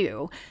Buffy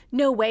do?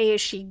 No way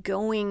is she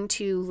going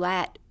to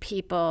let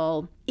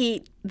people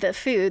eat the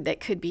food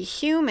that could be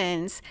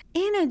humans.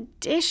 In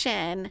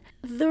addition,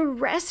 the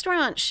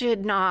restaurant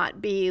should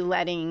not be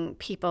letting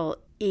people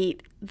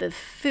eat the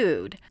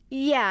food.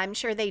 Yeah, I'm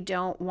sure they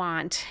don't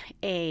want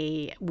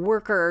a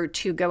worker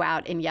to go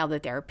out and yell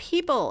that there are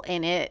people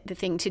in it. The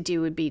thing to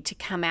do would be to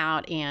come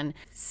out and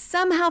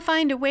somehow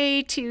find a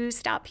way to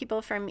stop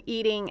people from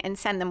eating and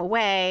send them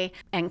away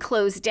and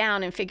close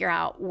down and figure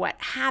out what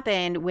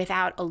happened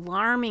without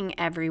alarming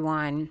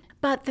everyone.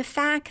 But the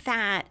fact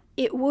that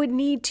it would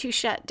need to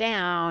shut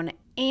down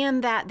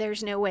and that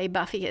there's no way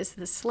Buffy as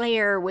the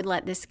Slayer would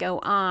let this go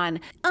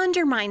on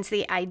undermines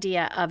the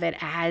idea of it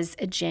as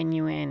a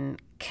genuine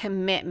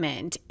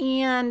commitment.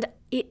 And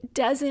it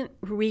doesn't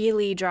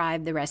really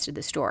drive the rest of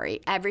the story.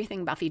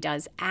 Everything Buffy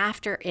does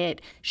after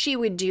it, she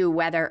would do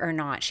whether or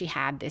not she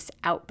had this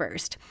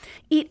outburst.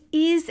 It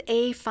is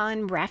a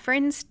fun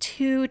reference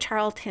to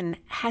Charlton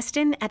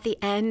Heston at the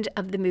end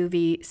of the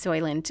movie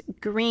Soylent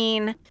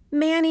Green.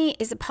 Manny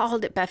is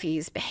appalled at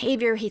Buffy's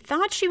behavior. He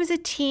thought she was a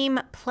team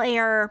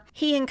player.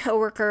 He and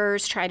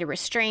coworkers try to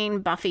restrain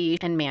Buffy,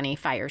 and Manny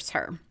fires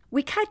her.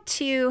 We cut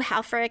to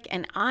Halfrick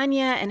and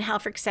Anya, and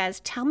Halfrick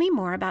says, tell me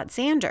more about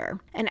Xander.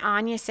 And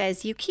Anya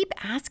says, you keep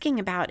asking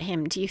about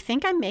him. Do you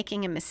think I'm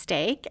making a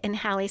mistake? And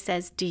Hallie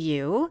says, do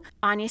you?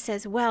 Anya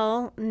says,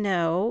 well,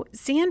 no.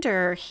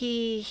 Xander,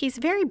 he's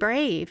very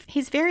brave.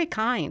 He's very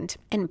kind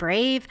and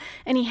brave,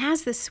 and he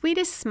has the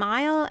sweetest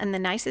smile and the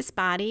nicest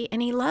body,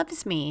 and he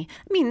loves me.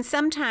 I mean,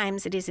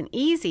 sometimes it isn't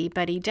easy,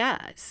 but he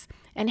does.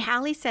 And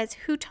Hallie says,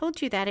 who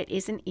told you that it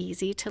isn't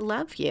easy to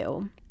love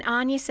you?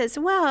 Anya says,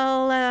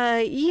 well,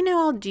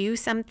 I'll do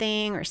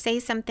something or say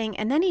something.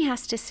 And then he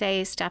has to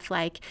say stuff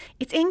like,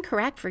 it's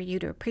incorrect for you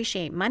to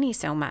appreciate money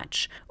so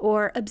much.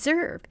 Or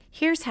observe,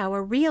 here's how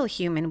a real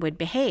human would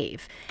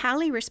behave.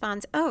 Hallie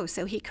responds, oh,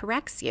 so he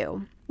corrects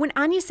you. When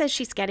Anya says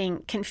she's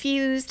getting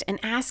confused and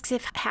asks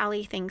if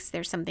Hallie thinks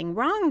there's something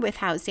wrong with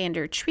how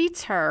Xander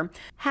treats her,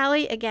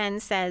 Hallie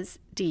again says,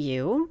 do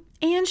you?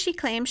 And she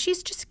claims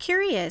she's just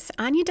curious.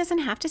 Anya doesn't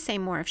have to say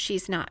more if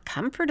she's not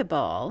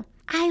comfortable.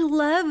 I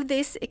love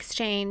this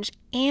exchange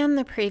and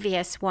the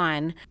previous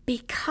one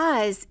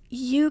because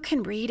you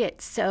can read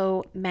it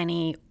so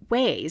many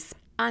ways.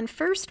 On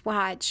first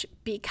watch,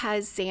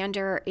 because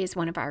Xander is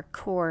one of our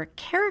core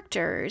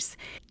characters,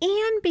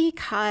 and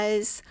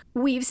because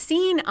we've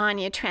seen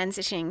Anya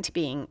transitioning to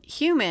being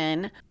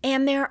human,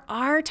 and there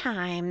are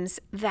times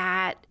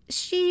that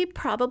she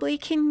probably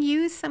can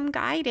use some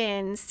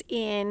guidance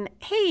in,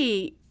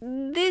 hey,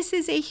 this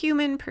is a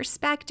human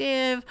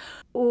perspective,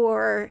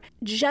 or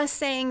just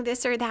saying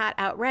this or that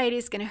outright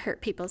is going to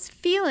hurt people's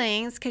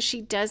feelings because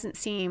she doesn't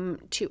seem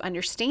to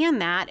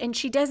understand that, and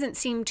she doesn't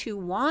seem to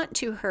want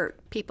to hurt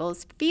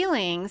people's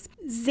feelings.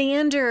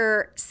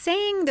 Xander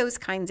saying those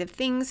kinds of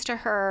things to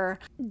her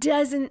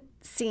doesn't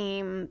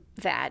seem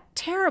that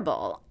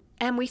terrible.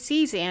 And we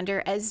see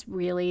Xander as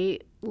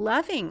really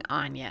loving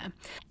Anya.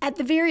 At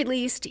the very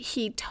least,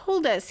 he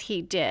told us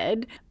he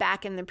did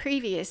back in the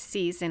previous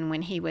season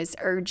when he was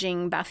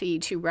urging Buffy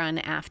to run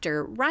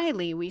after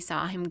Riley. We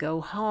saw him go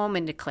home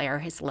and declare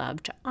his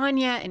love to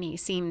Anya, and he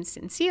seemed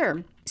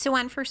sincere. So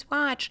on first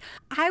watch,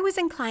 I was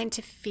inclined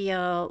to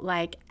feel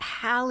like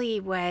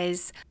Hallie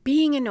was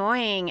being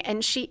annoying,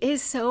 and she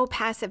is so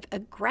passive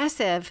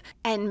aggressive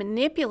and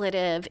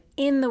manipulative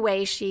in the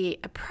way she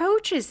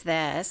approaches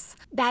this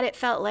that it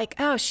felt like,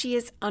 oh, she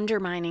is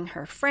undermining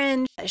her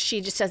friend.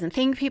 She just doesn't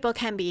think people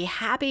can be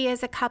happy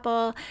as a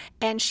couple,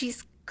 and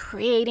she's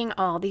creating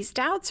all these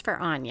doubts for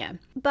Anya.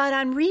 But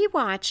on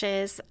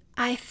rewatches,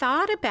 I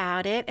thought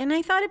about it, and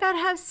I thought about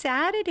how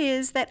sad it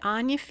is that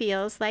Anya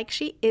feels like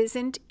she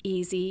isn't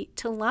easy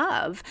to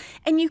love.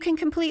 And you can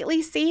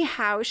completely see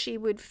how she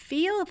would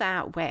feel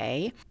that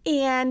way.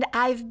 And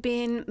I've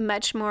been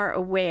much more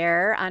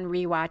aware on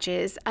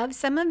rewatches of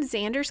some of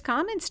Xander's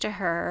comments to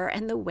her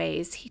and the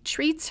ways he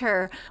treats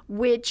her,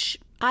 which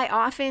I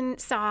often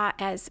saw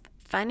as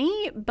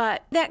funny,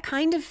 but that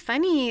kind of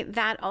funny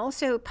that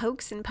also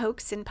pokes and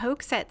pokes and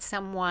pokes at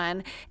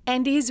someone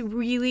and is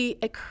really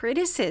a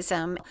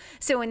criticism.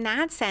 So in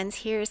that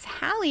sense, here's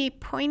Hallie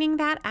pointing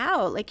that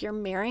out. Like, you're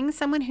marrying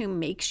someone who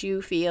makes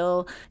you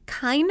feel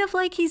kind of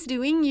like he's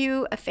doing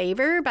you a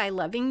favor by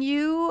loving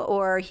you,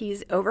 or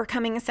he's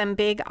overcoming some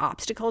big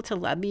obstacle to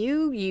love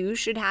you. You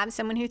should have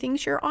someone who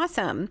thinks you're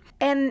awesome.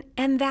 And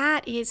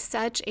that is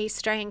such a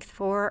strength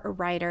for a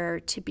writer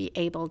to be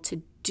able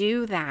to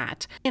do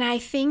that. And I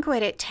think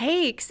what it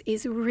takes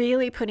is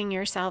really putting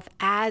yourself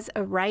as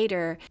a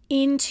writer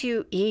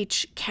into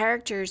each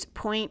character's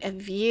point of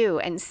view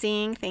and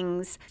seeing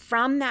things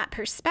from that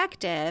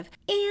perspective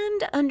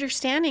and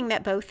understanding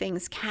that both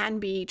things can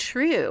be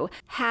true.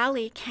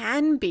 Hallie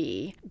can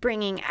be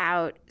bringing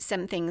out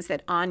some things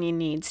that Anya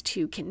needs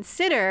to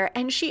consider,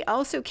 and she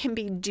also can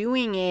be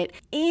doing it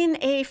in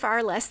a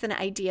far less than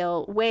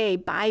ideal way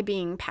by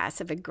being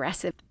passive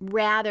aggressive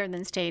rather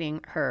than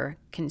stating her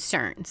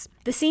concerns.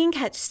 The scene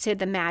cuts to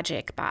the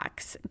magic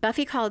box.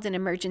 Buffy called an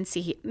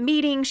emergency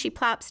meeting. She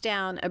plops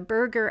down a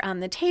burger on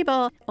the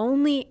table.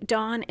 Only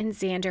Dawn and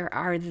Xander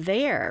are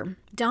there.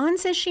 Dawn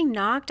says she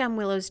knocked on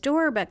Willow's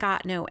door but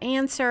got no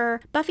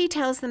answer. Buffy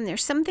tells them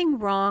there's something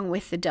wrong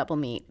with the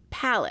Doublemeat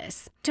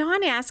Palace.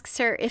 Dawn asks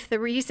her if the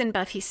reason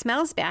Buffy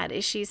smells bad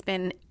is she's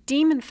been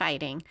demon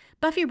fighting.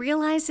 Buffy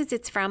realizes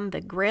it's from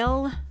the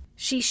grill.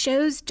 She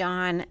shows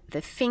Dawn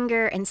the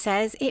finger and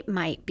says it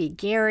might be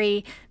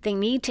Gary. They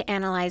need to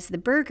analyze the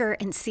burger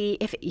and see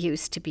if it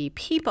used to be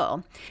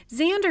people.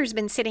 Xander's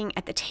been sitting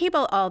at the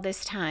table all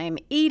this time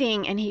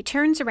eating, and he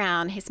turns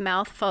around, his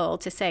mouth full,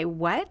 to say,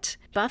 "What?"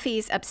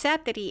 Buffy's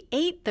upset that he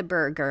ate the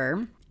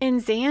burger. And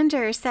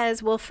Xander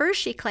says, well, first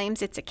she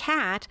claims it's a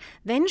cat,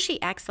 then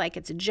she acts like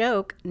it's a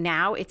joke,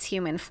 now it's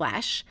human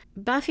flesh.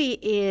 Buffy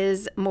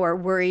is more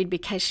worried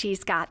because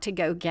she's got to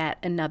go get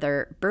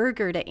another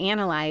burger to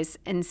analyze,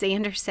 and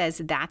Xander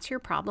says, that's your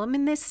problem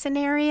in this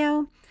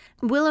scenario?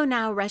 Willow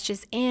now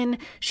rushes in.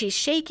 She's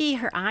shaky,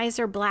 her eyes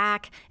are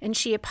black, and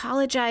she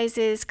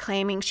apologizes,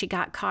 claiming she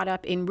got caught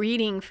up in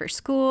reading for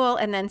school,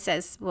 and then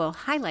says, well,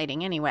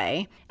 highlighting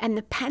anyway. And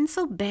the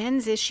pencil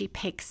bends as she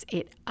picks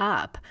it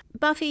up.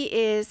 Buffy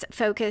is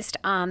focused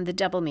on the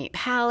Doublemeat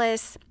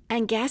Palace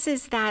and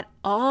guesses that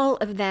all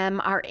of them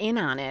are in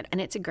on it,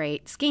 and it's a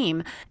great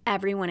scheme.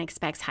 Everyone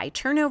expects high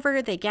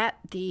turnover. They get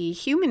the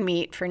human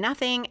meat for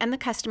nothing, and the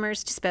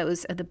customers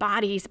dispose of the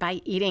bodies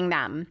by eating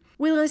them.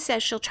 Willow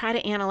says she'll try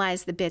to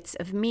analyze the bits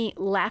of meat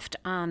left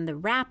on the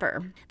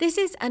wrapper. This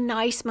is a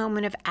nice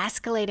moment of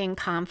escalating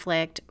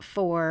conflict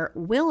for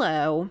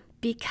Willow,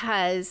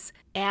 because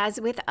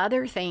as with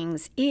other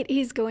things, it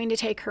is going to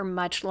take her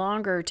much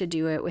longer to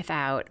do it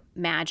without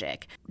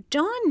magic.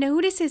 Dawn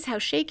notices how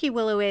shaky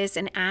Willow is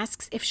and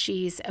asks if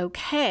she's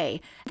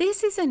okay.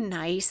 This is a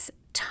nice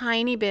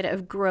tiny bit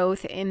of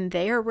growth in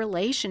their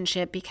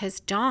relationship, because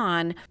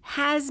Dawn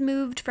has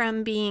moved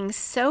from being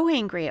so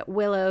angry at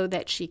Willow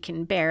that she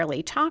can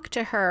barely talk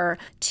to her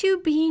to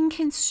being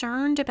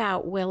concerned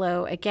about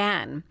Willow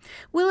again.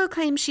 Willow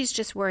claims she's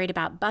just worried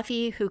about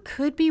Buffy, who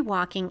could be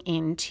walking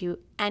into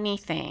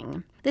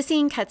anything. The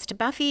scene cuts to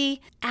Buffy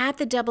at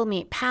the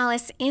Doublemeat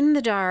Palace in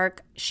the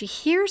dark. She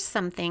hears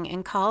something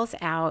and calls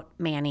out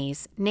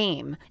Manny's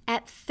name.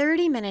 At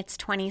 30 minutes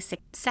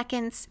 26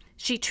 seconds,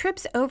 she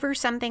trips over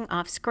something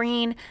off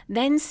screen,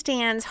 then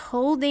stands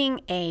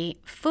holding a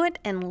foot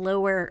and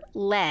lower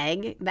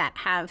leg that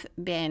have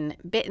been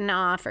bitten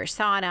off or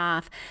sawed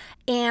off,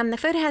 and the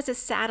foot has a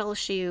saddle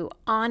shoe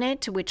on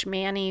it, which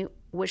Manny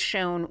was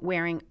shown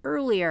wearing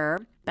earlier.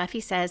 Buffy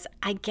says,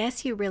 I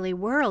guess you really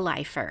were a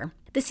lifer.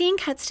 The scene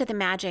cuts to the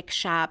magic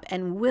shop,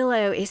 and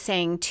Willow is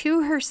saying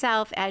to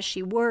herself as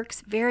she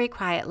works very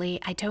quietly,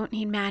 I don't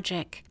need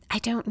magic. I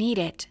don't need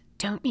it.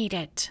 Don't need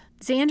it.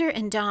 Xander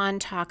and Dawn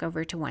talk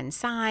over to one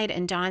side,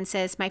 and Dawn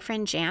says, my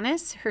friend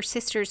Janice, her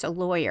sister's a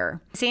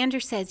lawyer.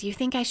 Xander says, you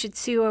think I should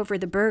sue over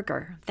the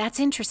burger? That's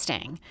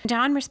interesting.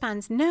 Dawn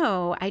responds,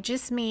 no, I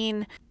just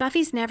mean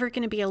Buffy's never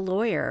going to be a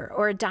lawyer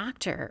or a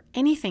doctor,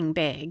 anything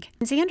big.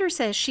 Xander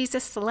says she's a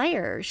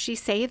slayer. She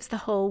saves the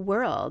whole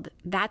world.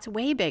 That's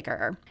way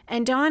bigger.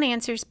 And Dawn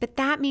answers, but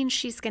that means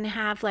she's going to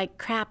have like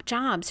crap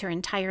jobs her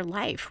entire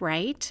life,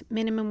 right?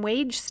 Minimum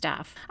wage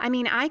stuff. I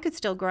mean, I could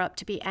still grow up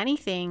to be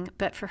anything,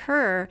 but for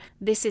her,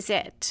 this is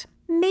it.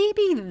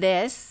 Maybe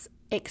this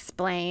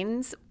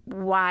explains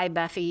why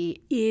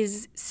Buffy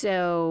is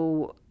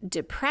so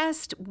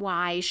depressed,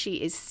 why she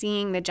is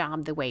seeing the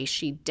job the way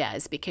she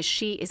does, because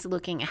she is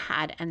looking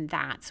ahead and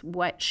that's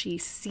what she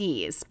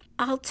sees.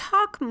 I'll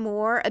talk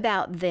more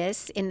about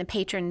this in the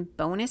patron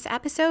bonus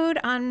episode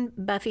on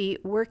Buffy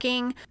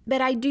working,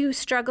 but I do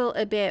struggle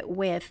a bit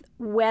with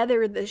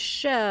whether the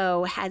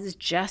show has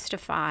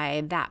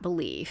justified that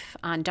belief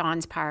on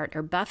Dawn's part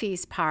or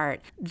Buffy's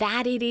part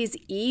that it is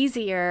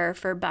easier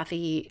for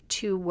Buffy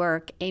to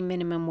work a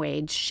minimum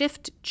wage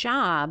shift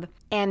job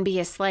and be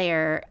a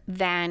Slayer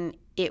than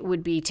it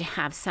would be to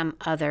have some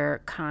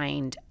other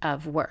kind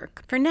of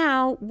work. For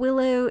now,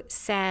 Willow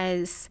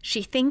says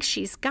she thinks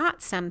she's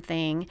got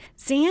something.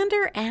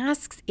 Xander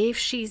asks if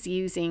she's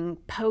using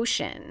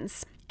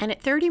potions. And at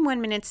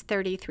 31 minutes,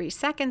 33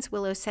 seconds,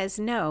 Willow says,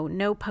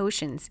 no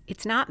potions.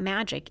 It's not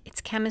magic,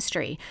 it's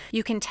chemistry.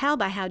 You can tell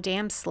by how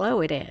damn slow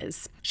it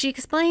is. She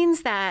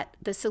explains that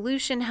the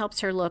solution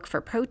helps her look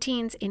for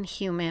proteins in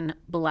human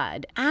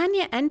blood.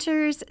 Anya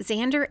enters.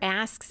 Xander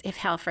asks if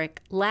Helfrich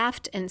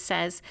left and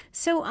says,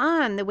 so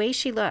on, the way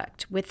she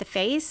looked, with the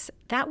face,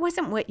 that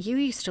wasn't what you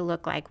used to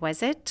look like,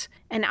 was it?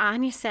 And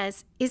Anya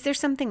says, is there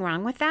something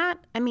wrong with that?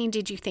 I mean,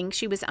 did you think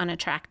she was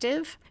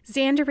unattractive?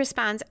 Xander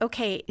responds,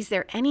 okay, is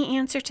there any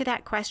answer to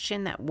that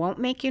question that won't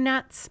make you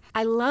nuts?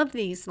 I love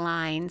these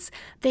lines.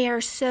 They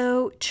are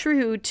so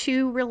true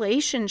to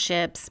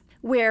relationships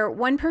where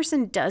one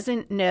person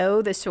doesn't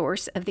know the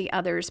source of the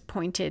other's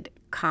pointed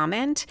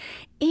comment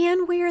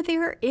and where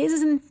there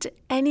isn't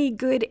any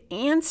good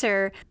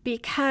answer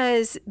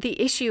because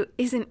the issue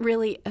isn't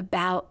really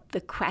about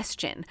the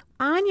question.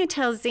 Anya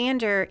tells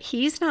Xander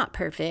he's not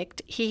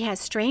perfect. He has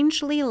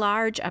strangely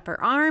large upper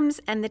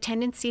arms and the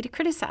tendency to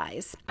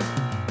criticize.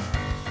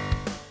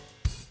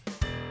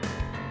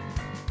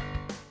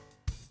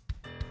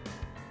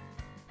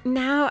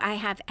 Now I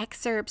have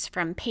excerpts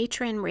from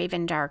patron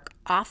Ravendark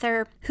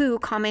author who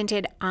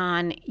commented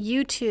on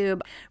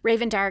YouTube.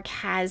 Ravendark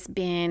has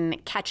been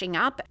catching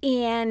up,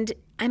 and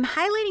I'm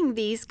highlighting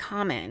these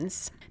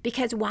comments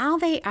because while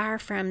they are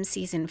from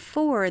season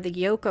 4, the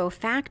Yoko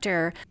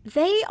Factor,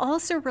 they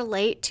also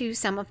relate to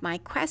some of my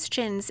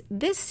questions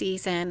this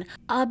season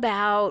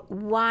about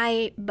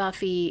why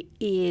Buffy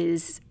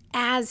is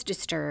as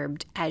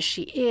disturbed as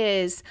she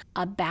is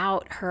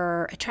about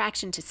her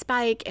attraction to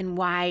Spike and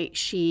why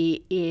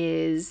she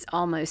is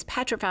almost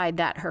petrified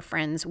that her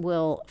friends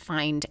will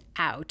find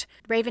out.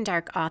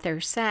 Ravendark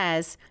author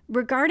says,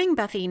 regarding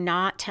Buffy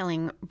not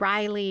telling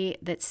Riley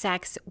that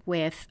sex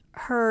with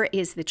her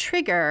is the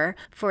trigger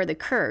for the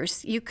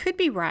curse, you could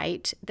be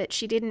right that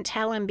she didn't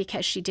tell him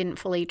because she didn't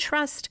fully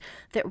trust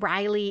that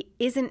Riley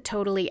isn't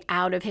totally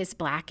out of his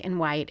black and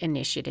white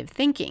initiative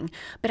thinking.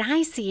 But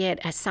I see it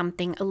as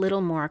something a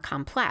little more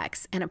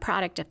complex and a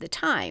product of the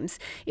times.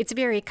 It's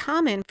very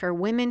common for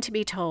women to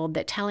be told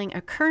that telling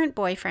a current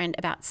boyfriend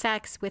about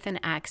sex with an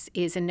ex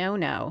is a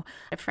no-no.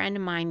 A friend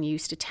of mine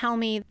used to tell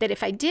me that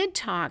if I did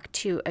talk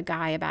to a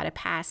guy about a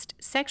past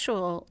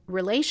sexual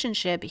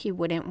relationship, he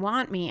wouldn't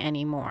want me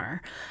anymore.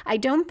 I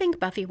don't think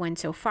Buffy went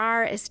so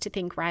far as to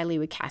think Riley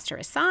would cast her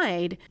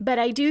aside, but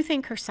I do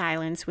think her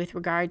silence with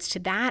regards to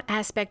that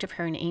aspect of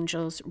her and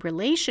Angel's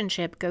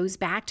relationship goes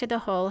back to the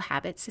whole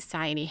habit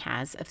society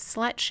has of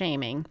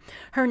slut-shaming.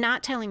 Her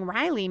not telling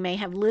Riley may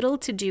have little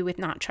to do with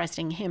not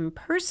trusting him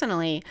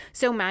personally,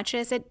 so much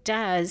as it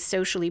does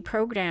socially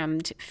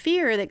programmed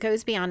fear that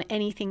goes beyond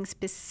anything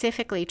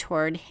specifically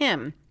toward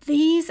him.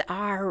 These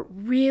are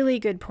really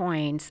good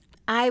points.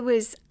 I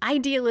was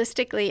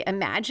idealistically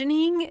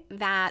imagining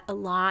that a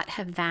lot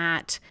of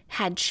that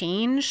had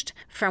changed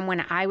from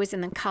when I was in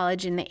the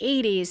college in the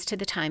 80s to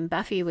the time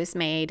Buffy was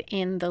made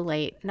in the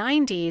late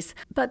 90s.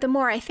 But the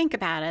more I think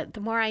about it, the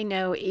more I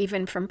know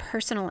even from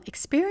personal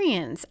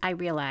experience, I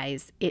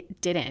realize it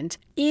didn't.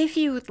 If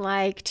you would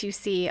like to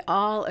see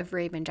all of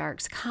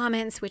Ravendark's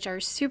comments, which are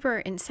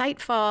super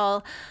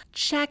insightful,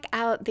 check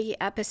out the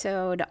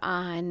episode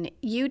on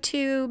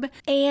YouTube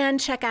and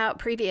check out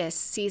previous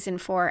season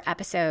 4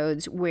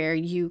 episodes where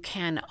you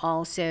can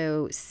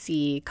also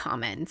see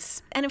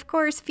comments. And of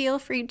course, feel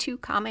free to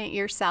comment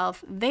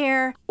yourself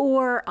there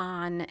or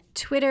on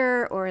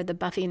Twitter or the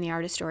Buffy and the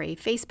Artist Story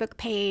Facebook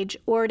page,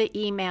 or to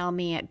email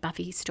me at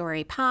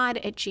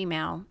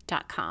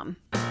buffystorypod@gmail.com.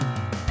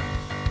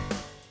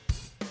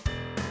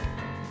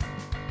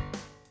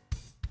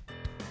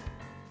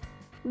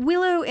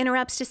 Willow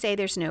interrupts to say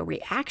there's no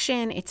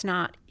reaction, it's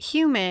not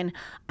human.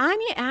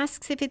 Anya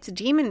asks if it's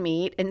demon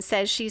meat and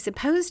says she's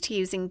opposed to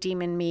using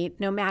demon meat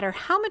no matter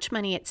how much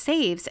money it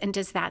saves, and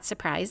does that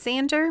surprise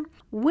Xander?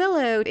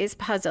 Willow is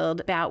puzzled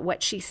about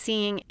what she's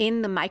seeing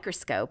in the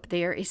microscope.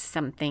 There is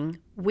something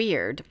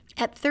weird.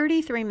 At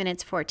 33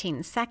 minutes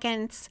 14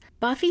 seconds,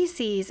 Buffy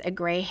sees a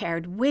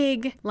gray-haired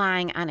wig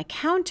lying on a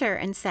counter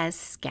and says,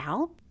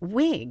 scalp?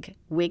 Wig?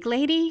 Wig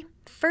lady?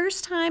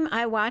 First time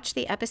I watched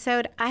the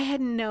episode, I had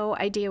no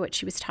idea what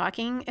she was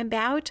talking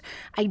about.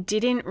 I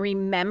didn't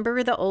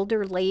remember the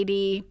older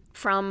lady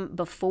from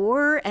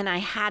before, and I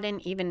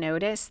hadn't even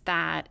noticed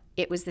that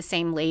it was the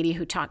same lady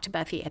who talked to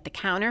Buffy at the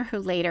counter who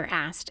later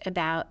asked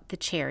about the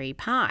cherry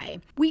pie.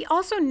 We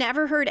also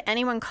never heard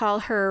anyone call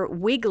her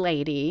Wig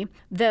Lady,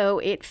 though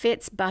it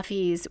fits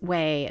Buffy's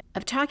way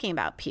of talking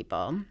about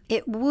people.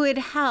 It would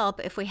help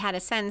if we had a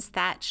sense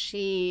that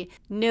she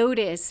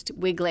noticed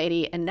Wig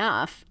Lady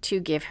enough to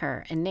give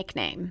her a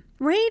nickname.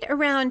 Right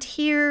around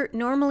here,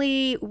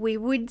 normally we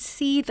would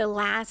see the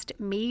last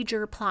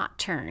major plot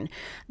turn.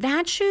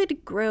 That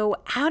should grow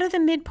out of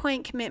the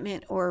midpoint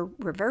commitment or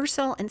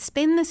reversal and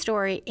spin the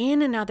story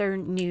in another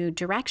new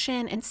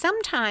direction and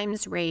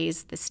sometimes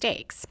raise the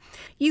stakes.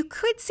 You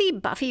could see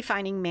Buffy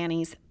finding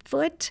Manny's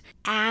foot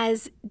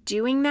as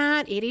doing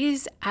that. It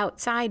is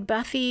outside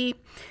Buffy,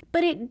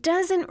 but it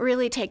doesn't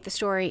really take the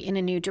story in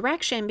a new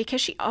direction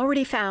because she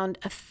already found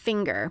a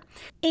finger.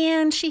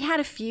 And she had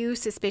a few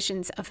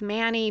suspicions of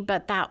Manny,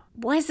 but that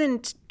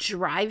wasn't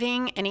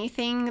driving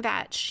anything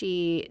that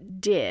she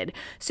did.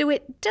 So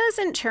it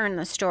doesn't turn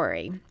the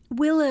story.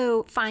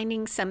 Willow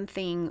finding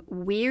something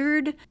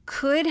weird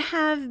could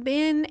have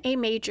been a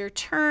major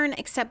turn,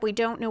 except we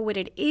don't know what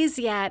it is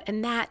yet,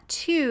 and that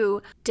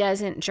too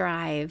doesn't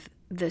drive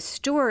the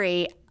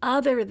story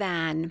other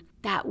than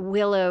that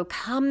Willow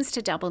comes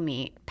to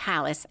Doublemeat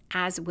Palace,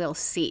 as we'll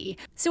see.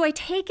 So I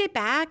take it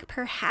back.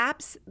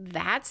 Perhaps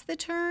that's the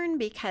turn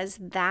because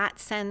that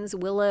sends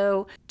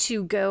Willow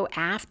to go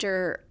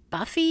after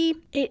Buffy.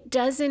 It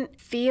doesn't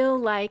feel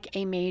like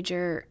a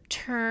major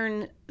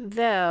turn,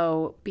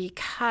 though,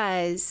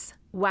 because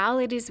while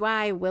it is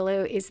why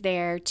Willow is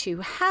there to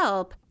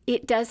help,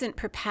 it doesn't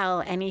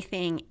propel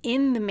anything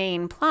in the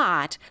main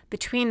plot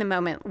between the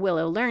moment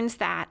Willow learns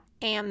that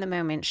and the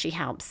moment she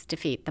helps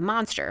defeat the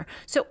monster.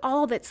 So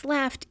all that's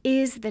left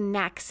is the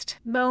next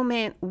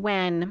moment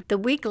when the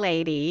Wig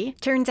Lady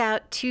turns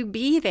out to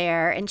be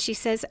there and she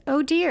says,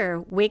 "Oh dear,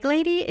 Wig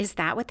Lady, is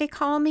that what they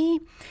call me?"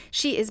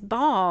 She is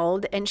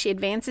bald and she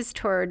advances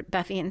toward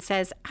Buffy and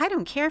says, "I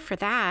don't care for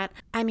that.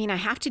 I mean, I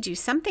have to do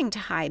something to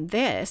hide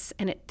this."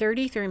 And at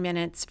 33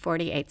 minutes,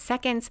 48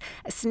 seconds,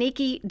 a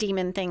snaky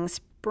demon thing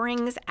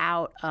springs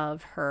out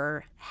of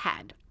her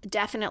head.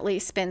 Definitely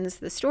spins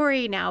the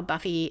story. Now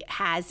Buffy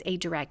has a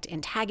direct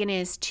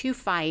antagonist to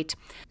fight.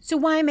 So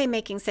why am I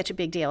making such a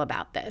big deal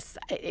about this?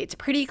 It's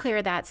pretty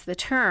clear that's the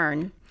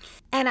turn.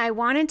 And I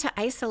wanted to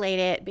isolate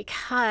it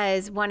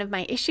because one of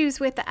my issues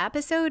with the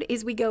episode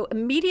is we go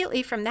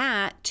immediately from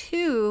that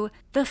to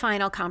the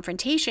final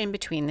confrontation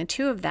between the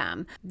two of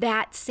them.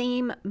 That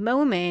same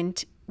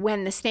moment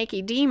when the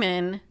snaky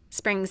demon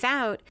springs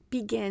out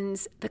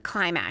begins the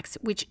climax,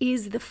 which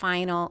is the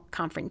final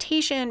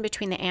confrontation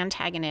between the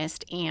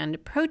antagonist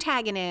and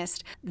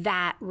protagonist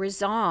that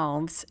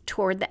resolves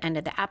toward the end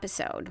of the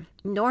episode.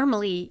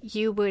 Normally,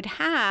 you would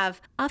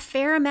have a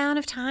fair amount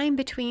of time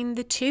between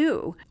the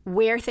two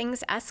where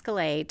things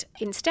escalate.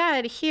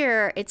 Instead,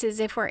 here, it's as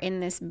if we're in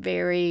this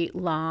very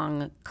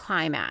long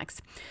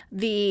climax.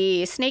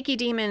 The snaky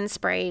demon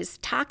sprays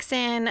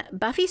toxin.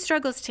 Buffy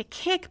struggles to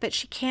kick, but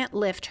she can't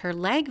lift her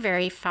leg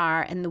very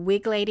far, and the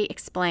Wig Lady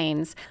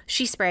explains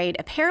she sprayed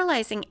a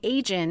paralyzing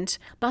agent.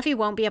 Buffy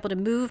won't be able to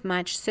move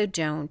much, so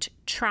don't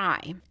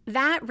try.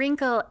 That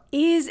wrinkle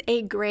is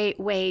a great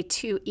way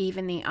to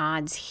even the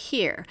odds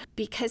here,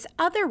 because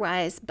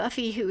otherwise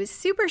Buffy, who is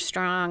super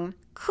strong,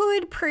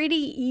 could pretty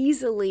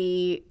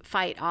easily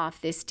fight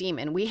off this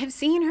demon. We have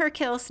seen her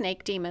kill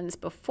snake demons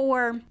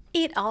before.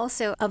 It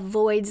also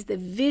avoids the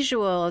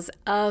visuals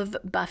of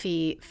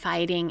Buffy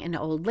fighting an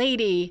old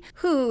lady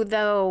who,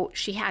 though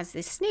she has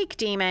this snake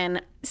demon,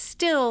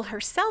 still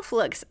herself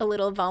looks a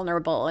little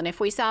vulnerable. And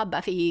if we saw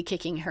Buffy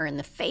kicking her in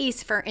the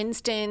face, for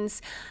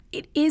instance,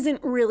 it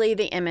isn't really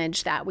the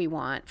image that we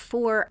want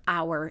for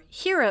our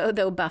hero,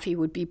 though Buffy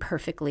would be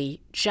perfectly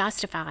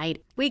justified.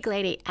 Wig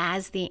Lady,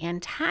 as the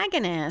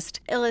antagonist,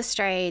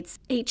 illustrates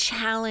a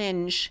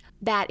challenge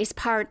that is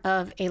part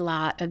of a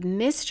lot of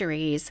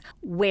mysteries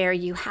where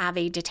you have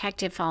a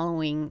detective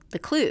following the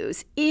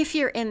clues. If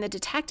you're in the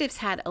detective's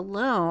head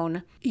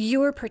alone,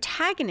 your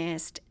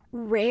protagonist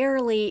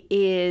rarely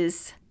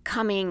is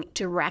coming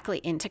directly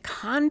into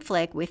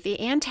conflict with the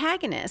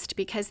antagonist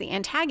because the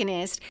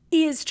antagonist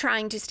is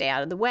trying to stay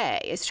out of the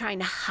way, is trying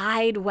to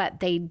hide what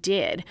they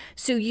did.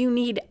 So you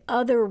need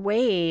other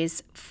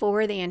ways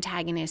for the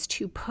antagonist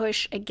to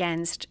push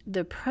against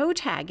the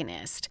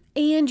protagonist.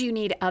 And you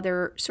need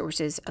other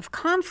sources of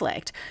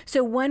conflict.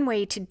 So one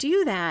way to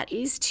do that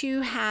is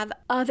to have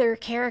other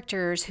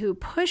characters who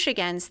push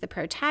against the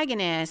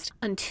protagonist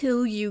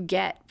until you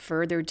get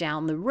further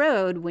down the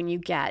road when you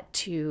get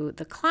to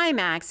the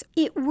climax.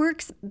 It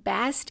works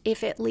best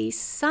if at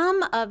least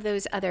some of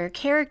those other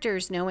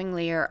characters,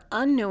 knowingly or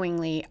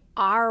unknowingly,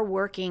 are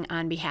working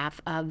on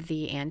behalf of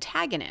the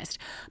antagonist.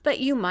 But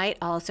you might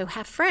also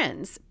have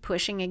friends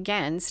pushing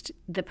against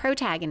the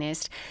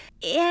protagonist.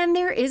 And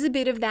there is a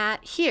bit of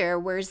that here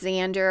where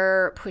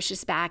Xander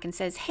pushes back and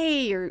says,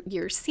 hey,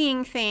 you're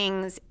seeing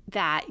things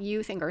that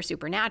you think are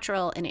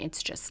supernatural and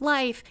it's just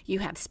life. You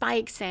have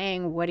Spike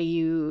saying, what are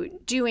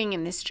you doing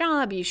in this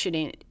job? You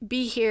shouldn't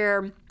be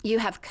here. You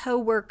have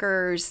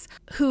coworkers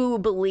who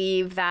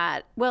believe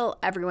that, well,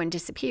 everyone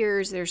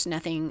disappears. There's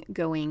nothing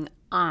going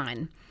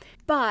on.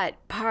 But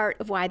part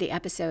of why the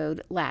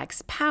episode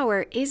lacks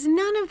power is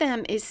none of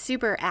them is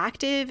super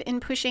active in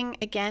pushing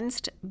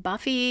against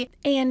Buffy,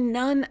 and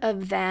none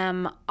of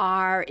them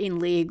are in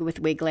league with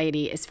Wig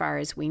Lady as far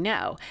as we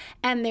know.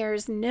 And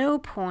there's no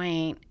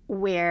point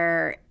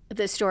where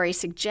the story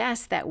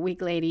suggests that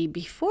Wig Lady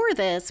before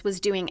this was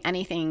doing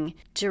anything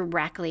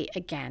directly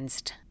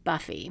against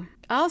Buffy.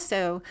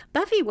 Also,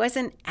 Buffy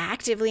wasn't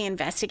actively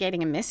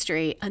investigating a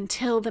mystery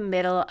until the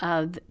middle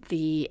of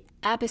the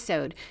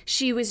episode.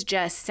 She was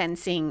just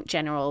sensing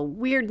general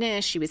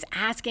weirdness. She was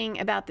asking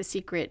about the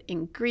secret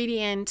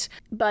ingredient,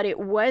 but it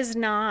was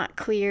not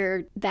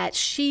clear that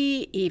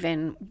she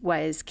even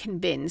was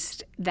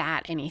convinced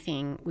that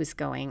anything was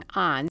going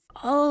on.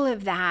 All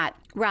of that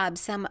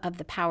robs some of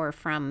the power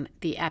from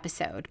the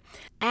episode.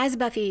 As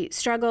Buffy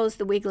struggles,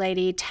 the Wig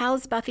Lady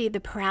tells Buffy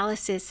the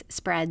paralysis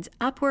spreads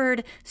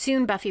upward.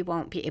 Soon Buffy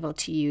won't be able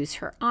to use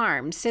her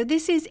arms. So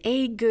this is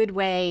a good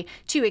way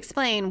to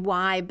explain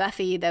why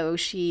Buffy, though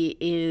she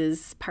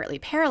is partly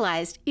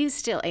paralyzed, is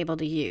still able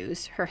to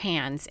use her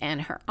hands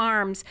and her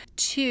arms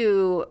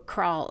to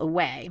crawl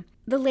away.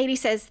 The lady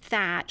says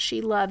that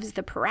she loves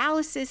the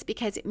paralysis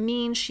because it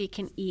means she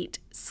can eat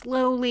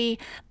slowly.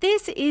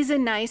 This is a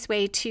nice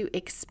way to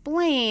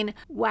explain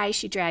why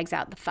she drags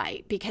out the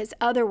fight, because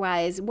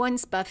otherwise,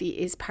 once Buffy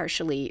is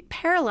partially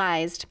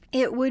paralyzed,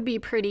 it would be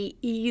pretty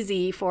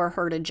easy for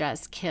her to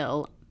just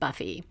kill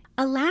Buffy.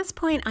 A last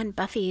point on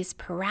Buffy's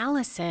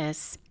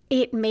paralysis.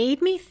 It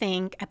made me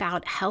think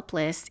about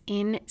Helpless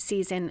in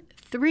season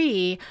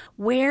 3,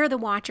 where the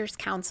Watchers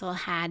Council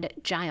had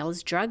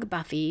Giles drug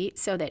Buffy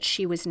so that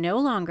she was no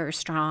longer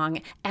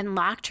strong and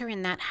locked her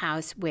in that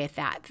house with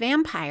that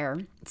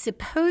vampire,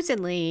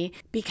 supposedly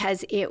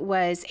because it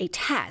was a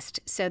test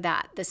so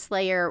that the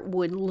Slayer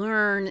would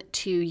learn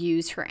to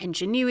use her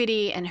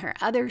ingenuity and her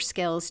other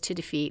skills to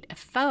defeat a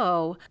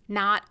foe,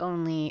 not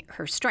only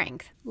her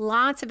strength.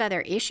 Lots of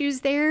other issues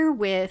there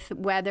with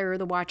whether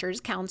the Watchers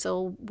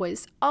Council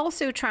was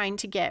also trying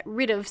to get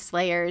rid of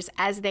Slayers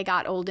as they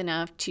got old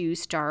enough to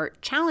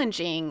start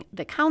challenging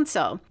the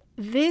council.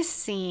 This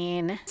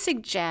scene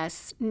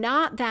suggests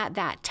not that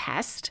that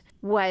test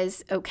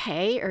was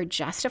okay or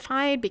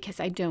justified, because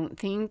I don't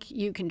think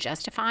you can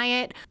justify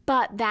it,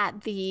 but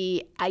that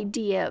the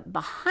idea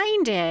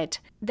behind it,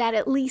 that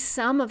at least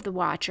some of the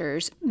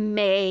Watchers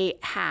may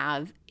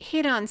have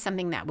hit on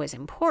something that was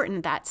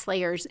important, that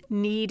Slayers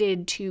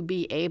needed to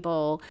be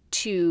able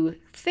to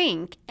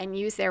think and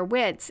use their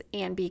wits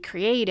and be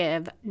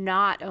creative,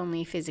 not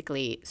only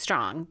physically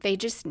strong. They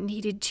just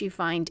needed to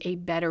find a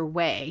better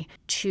way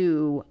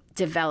to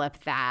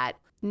develop that,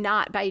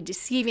 not by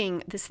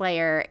deceiving the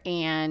Slayer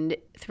and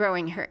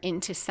throwing her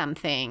into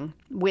something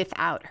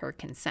without her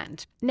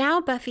consent. Now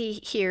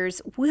Buffy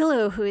hears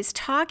Willow, who is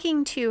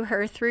talking to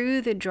her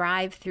through the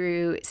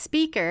drive-through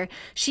speaker.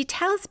 She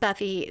tells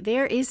Buffy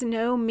there is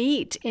no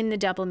meat in the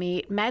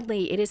Doublemeat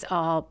medley. It is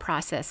all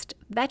processed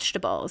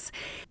vegetables.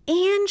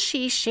 And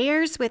she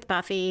shares with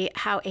Buffy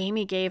how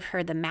Amy gave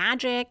her the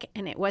magic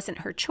and it wasn't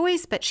her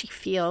choice, but she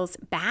feels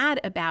bad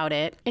about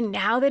it. And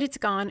now that it's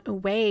gone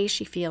away,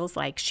 she feels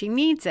like she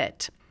needs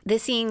it. The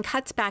scene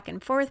cuts back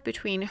and forth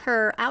between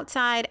her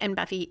outside and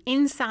Buffy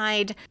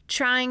inside,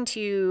 trying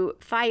to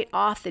fight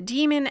off the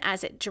demon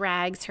as it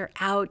drags her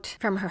out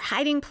from her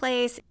hiding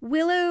place.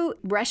 Willow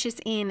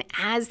rushes in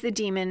as the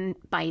demon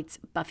bites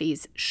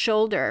Buffy's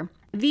shoulder.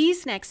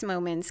 These next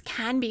moments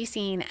can be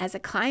seen as a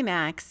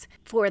climax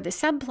for the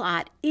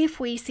subplot if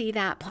we see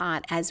that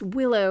plot as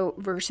Willow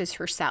versus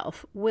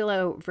herself,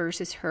 Willow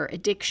versus her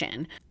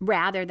addiction,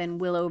 rather than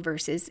Willow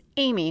versus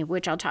Amy,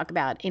 which I'll talk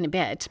about in a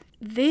bit.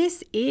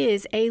 This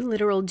is a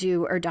literal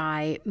do or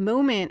die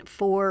moment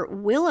for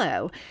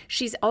Willow.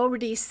 She's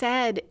already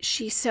said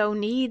she so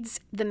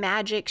needs the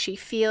magic. She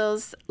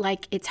feels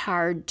like it's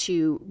hard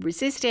to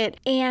resist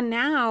it. And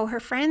now her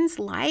friend's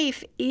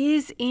life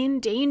is in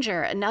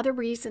danger. Another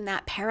reason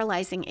that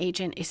paralyzing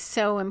agent is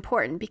so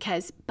important,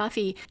 because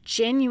Buffy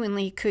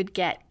genuinely could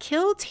get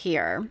killed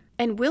here,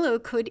 and Willow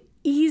could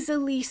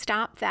easily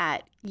stop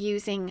that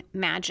using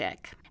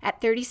magic. At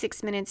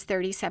 36 minutes,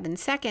 37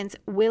 seconds,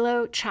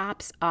 Willow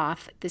chops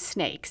off the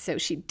snake. So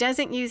she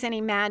doesn't use any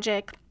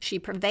magic. She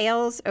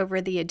prevails over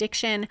the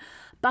addiction.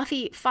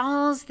 Buffy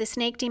falls, the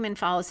snake demon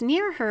falls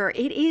near her.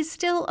 It is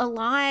still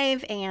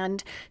alive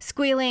and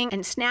squealing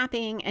and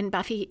snapping, and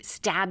Buffy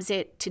stabs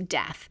it to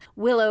death.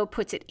 Willow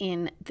puts it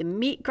in the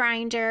meat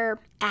grinder,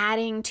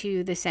 adding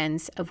to the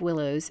sense of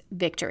Willow's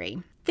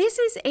victory. This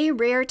is a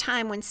rare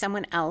time when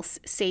someone else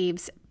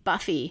saves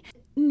Buffy.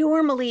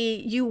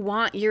 Normally, you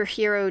want your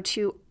hero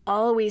to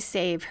always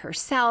save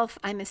herself.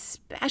 I'm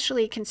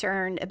especially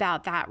concerned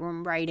about that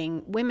when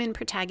writing women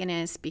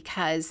protagonists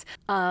because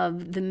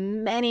of the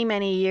many,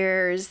 many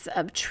years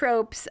of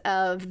tropes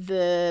of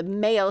the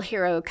male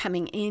hero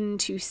coming in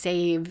to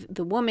save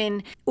the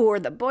woman or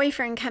the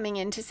boyfriend coming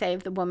in to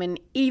save the woman,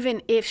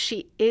 even if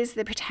she is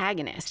the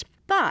protagonist.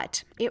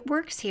 But it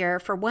works here.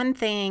 For one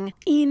thing,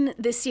 in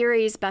the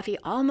series, Buffy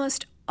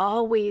almost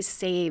always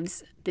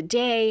saves the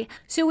day,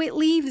 so it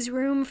leaves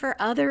room for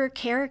other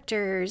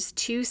characters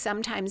to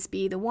sometimes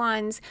be the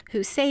ones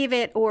who save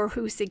it or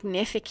who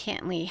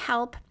significantly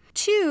help.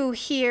 2,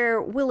 here,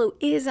 Willow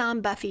is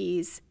on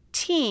Buffy's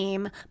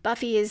team.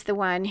 Buffy is the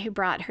one who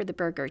brought her the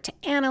burger to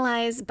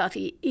analyze.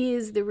 Buffy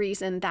is the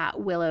reason that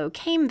Willow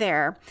came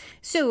there.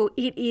 So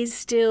it is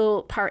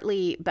still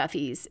partly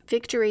Buffy's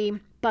victory.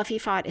 Buffy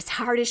fought as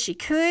hard as she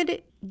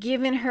could,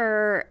 given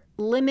her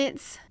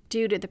limits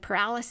due to the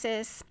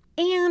paralysis,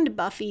 and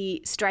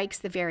Buffy strikes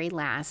the very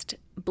last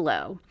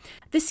blow.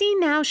 The scene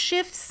now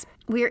shifts.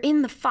 We're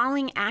in the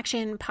falling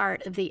action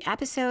part of the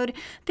episode.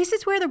 This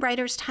is where the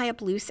writers tie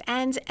up loose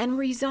ends and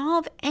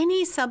resolve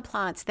any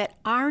subplots that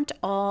aren't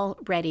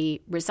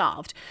already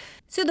resolved.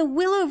 So the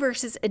Willow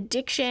versus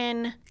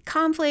addiction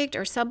conflict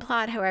or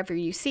subplot, however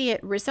you see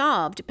it,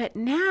 resolved. But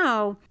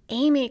now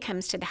Amy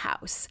comes to the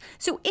house.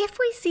 So if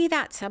we see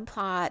that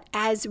subplot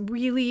as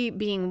really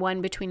being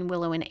one between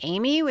Willow and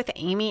Amy, with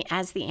Amy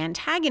as the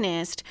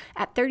antagonist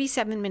at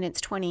 37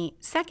 minutes 20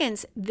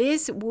 seconds,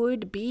 this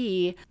would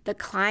be the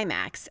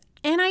climax.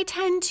 And I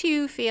tend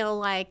to feel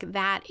like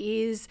that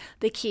is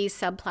the key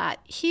subplot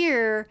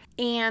here,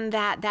 and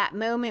that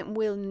moment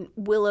when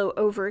Willow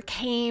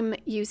overcame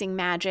using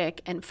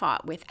magic and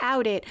fought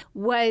without it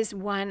was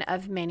one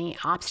of many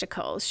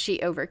obstacles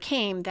she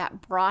overcame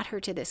that brought her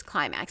to this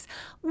climax.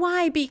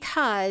 Why?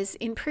 Because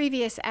in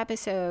previous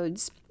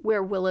episodes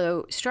where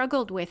Willow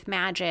struggled with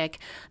magic,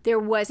 there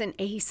wasn't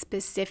a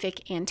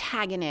specific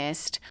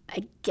antagonist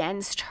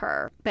against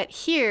her. But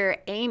here,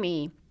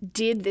 Amy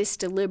did this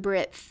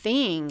deliberate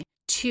thing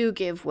to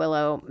give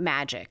Willow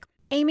magic.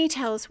 Amy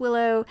tells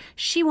Willow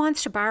she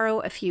wants to borrow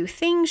a few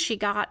things. She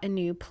got a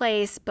new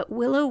place, but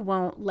Willow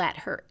won't let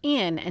her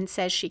in and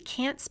says she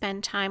can't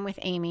spend time with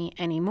Amy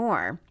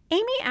anymore.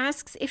 Amy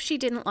asks if she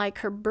didn't like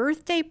her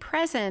birthday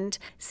present,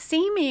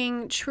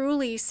 seeming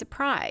truly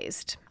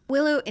surprised.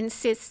 Willow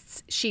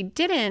insists she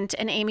didn't,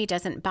 and Amy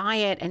doesn't buy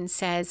it and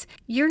says,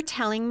 "You're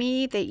telling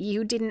me that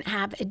you didn't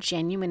have a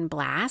genuine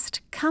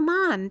blast? Come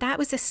on, that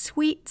was a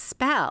sweet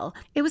spell.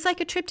 It was like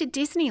a trip to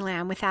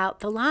Disneyland without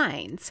the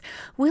lines."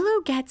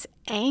 Willow gets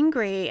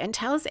angry and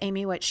tells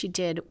Amy what she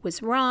did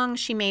was wrong.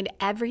 She made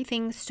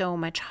everything so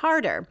much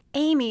harder.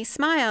 Amy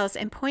smiles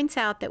and points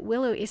out that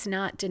Willow is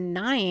not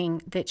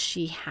denying that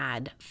she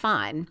had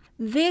fun.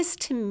 This,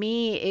 to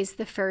me, is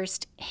the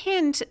first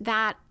hint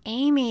that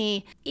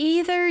Amy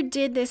either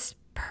did this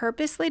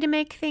purposely to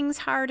make things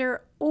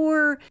harder,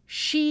 or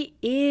she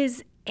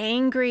is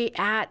angry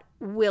at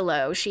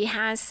Willow. She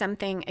has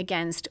something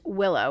against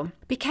Willow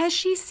because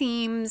she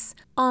seems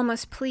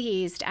almost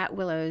pleased at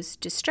Willow's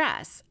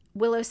distress.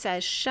 Willow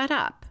says, "Shut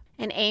up."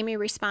 And Amy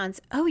responds,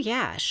 "Oh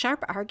yeah,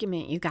 sharp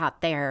argument you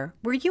got there.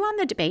 Were you on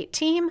the debate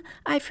team?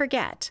 I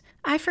forget.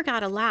 I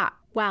forgot a lot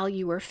while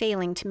you were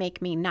failing to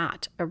make me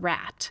not a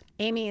rat."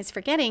 Amy is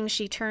forgetting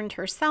she turned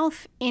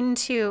herself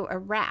into a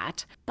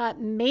rat, but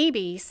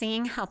maybe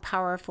seeing how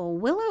powerful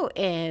Willow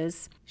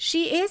is,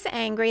 she is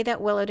angry that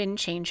Willow didn't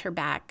change her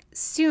back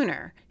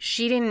sooner.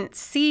 She didn't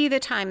see the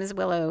times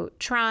Willow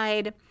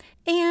tried,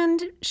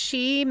 and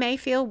she may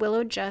feel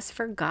Willow just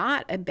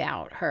forgot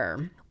about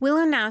her.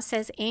 Willow now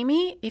says,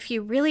 "Amy, if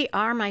you really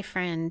are my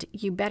friend,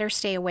 you better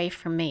stay away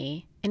from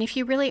me. And if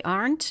you really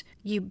aren't,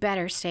 you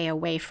better stay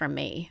away from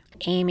me."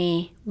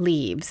 Amy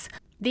leaves.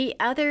 The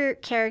other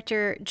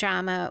character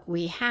drama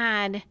we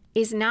had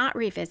is not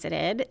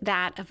revisited,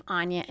 that of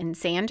Anya and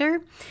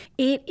Xander.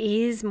 It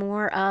is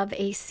more of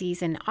a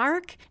season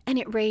arc, and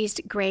it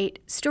raised great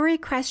story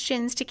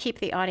questions to keep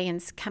the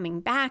audience coming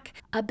back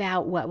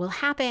about what will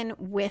happen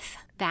with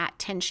that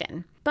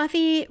tension.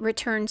 Buffy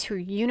returns her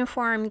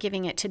uniform,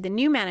 giving it to the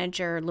new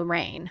manager,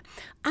 Lorraine.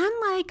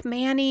 Unlike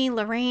Manny,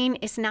 Lorraine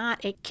is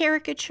not a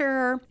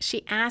caricature.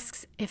 She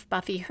asks if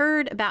Buffy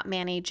heard about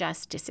Manny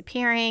just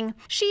disappearing.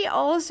 She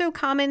also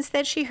comments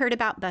that she heard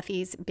about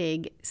Buffy's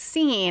big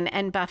scene,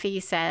 and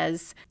Buffy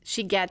says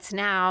she gets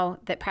now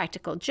that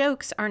practical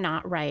jokes are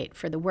not right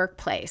for the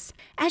workplace.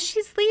 As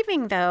she's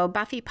leaving, though,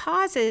 Buffy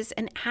pauses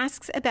and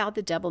asks about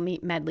the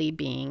Doublemeat medley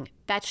being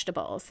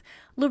vegetables.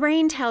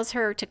 Lorraine tells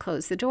her to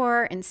close the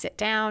door and sit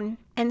down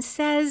and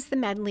says the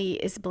medley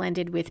is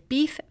blended with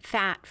beef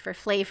fat for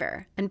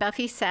flavor. And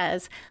Buffy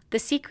says the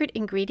secret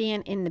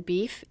ingredient in the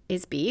beef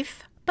is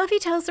beef. Buffy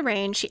tells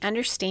Lorraine she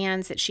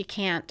understands that she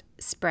can't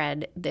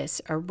spread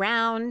this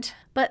around,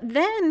 but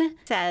then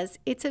says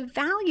it's a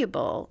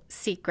valuable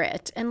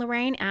secret. And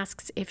Lorraine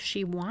asks if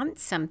she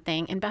wants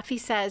something, and Buffy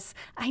says,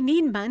 "I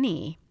need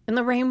money." And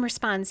Lorraine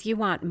responds, "You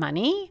want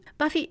money?"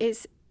 Buffy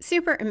is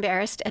super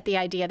embarrassed at the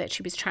idea that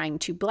she was trying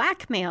to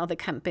blackmail the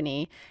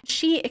company.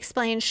 She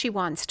explains she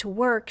wants to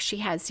work. She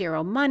has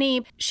zero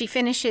money. She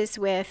finishes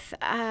with,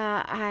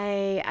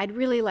 I'd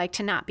really like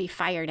to not be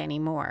fired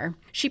anymore.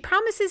 She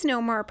promises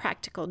no more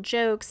practical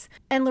jokes,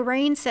 and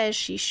Lorraine says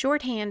she's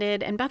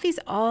shorthanded and Buffy's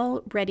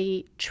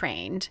already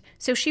trained,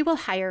 so she will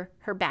hire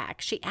her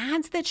back. She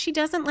adds that she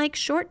doesn't like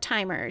short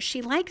timers.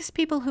 She likes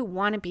people who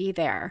want to be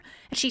there.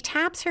 And she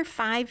taps her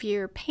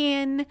 5-year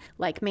pin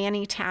like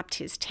Manny tapped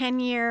his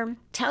 10-year,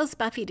 tells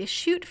Buffy to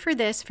shoot for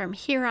this from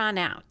here on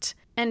out.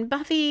 And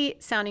Buffy,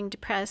 sounding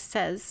depressed,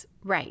 says,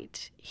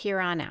 right, here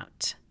on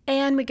out.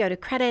 And we go to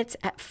credits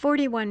at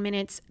 41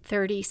 minutes,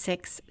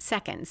 36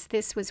 seconds.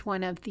 This was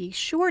one of the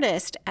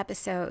shortest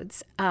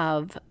episodes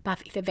of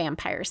Buffy the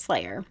Vampire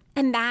Slayer.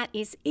 And that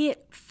is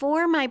it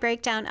for my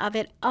breakdown of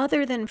it,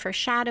 other than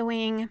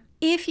foreshadowing.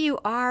 If you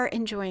are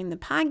enjoying the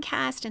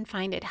podcast and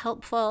find it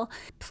helpful,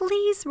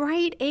 please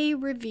write a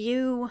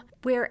review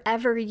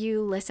wherever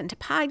you listen to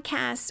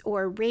podcasts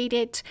or rate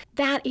it.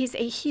 That is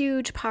a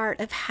huge part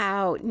of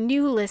how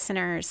new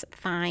listeners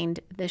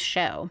find the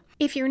show.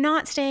 If you're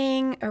not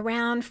staying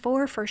around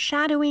for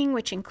foreshadowing,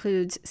 which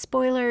includes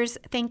spoilers,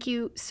 thank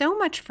you so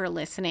much for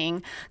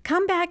listening.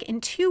 Come back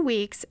in 2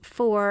 weeks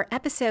for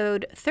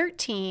episode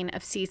 13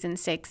 of season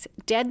 6,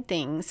 Dead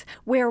Things,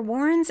 where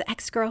Warren's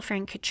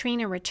ex-girlfriend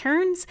Katrina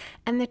returns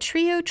and the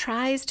trio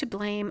tries to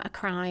blame a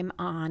crime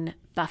on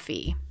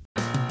Buffy.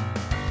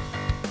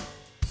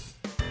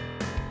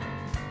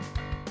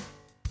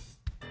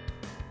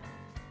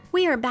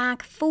 We are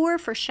back for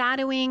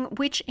foreshadowing,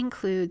 which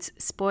includes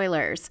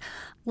spoilers.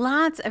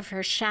 Lots of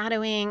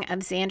foreshadowing of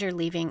Xander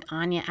leaving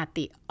Anya at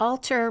the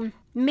altar.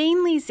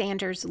 Mainly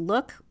Xander's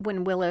look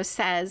when Willow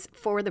says,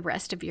 for the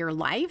rest of your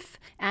life,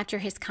 after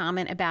his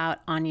comment about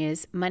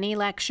Anya's money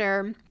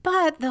lecture.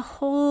 But the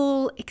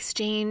whole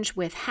exchange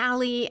with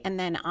Hallie and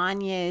then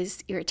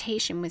Anya's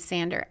irritation with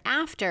Xander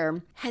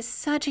after has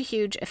such a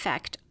huge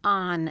effect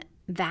on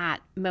that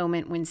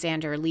moment when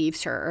Xander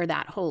leaves her, or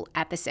that whole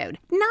episode.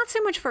 Not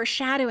so much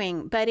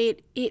foreshadowing, but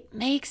it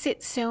makes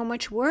it so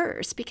much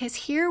worse, because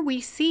here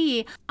we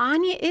see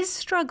Anya is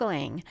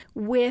struggling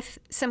with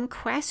some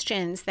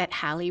questions that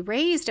Hallie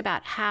raised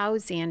about how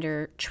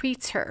Xander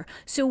treats her.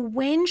 So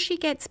when she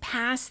gets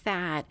past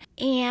that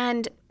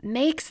and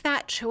makes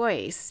that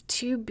choice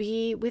to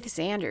be with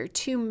Xander,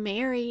 to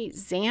marry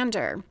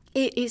Xander,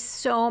 it is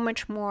so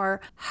much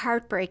more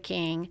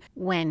heartbreaking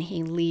when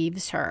he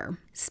leaves her.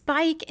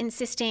 Spike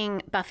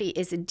insisting Buffy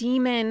is a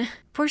demon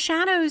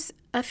foreshadows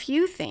a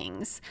few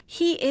things.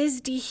 He is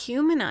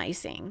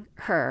dehumanizing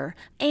her,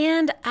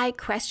 and I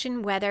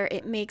question whether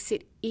it makes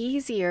it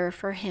easier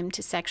for him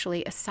to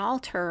sexually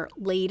assault her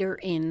later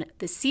in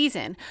the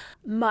season,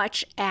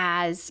 much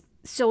as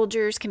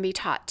soldiers can be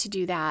taught to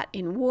do that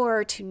in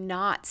war, to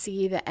not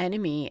see the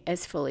enemy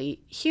as fully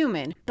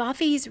human.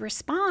 Buffy's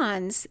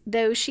response,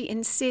 though she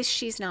insists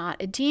she's not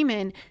a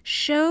demon,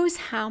 shows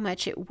how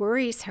much it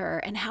worries her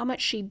and how much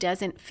she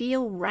doesn't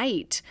feel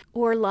right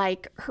or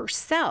like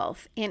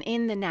herself. And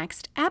in the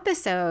next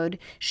episode,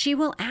 she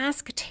will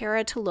ask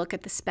Tara to look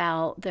at the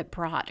spell that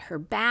brought her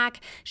back.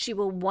 She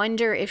will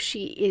wonder if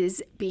she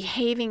is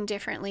behaving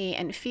differently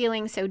and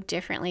feeling so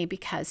differently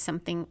because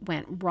something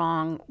went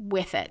wrong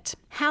with it.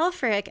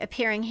 Halfrick,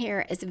 appearing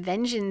here as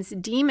Vengeance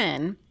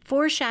Demon,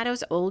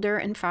 foreshadows Older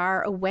and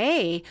Far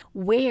Away,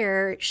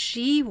 where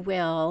she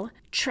will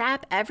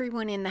trap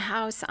everyone in the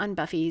house on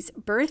Buffy's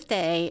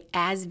birthday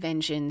as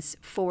vengeance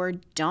for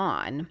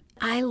Dawn.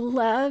 I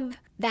love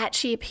that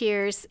she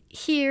appears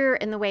here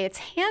in the way it's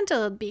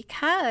handled,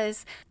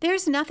 because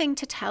there's nothing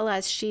to tell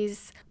us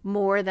she's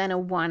more than a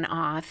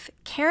one-off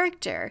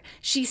character.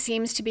 She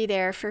seems to be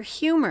there for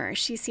humor.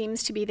 She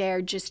seems to be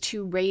there just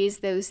to raise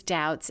those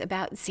doubts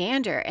about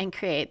Xander and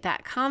create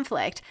that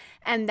conflict.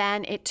 And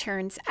then it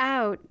turns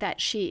out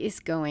that she is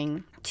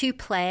going to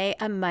play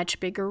a much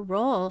bigger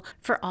role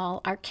for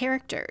all our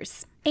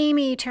characters.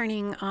 Amy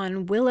turning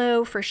on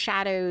Willow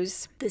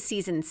foreshadows the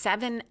season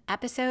 7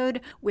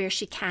 episode where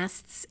she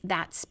casts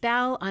that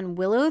spell on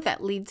Willow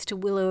that leads to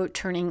Willow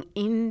turning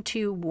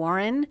into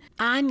Warren.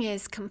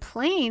 Anya's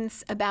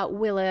complaints about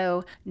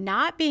Willow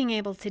not being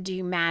able to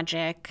do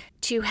magic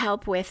to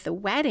help with the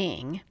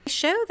wedding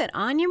show that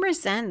Anya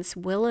resents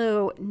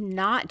Willow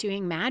not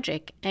doing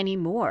magic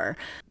anymore,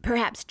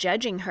 perhaps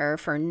judging her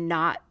for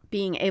not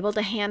being able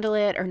to handle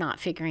it or not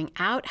figuring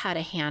out how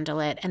to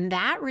handle it. And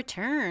that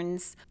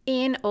returns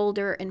in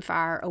Older and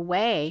Far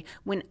Away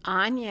when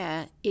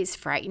Anya is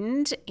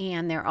frightened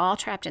and they're all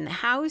trapped in the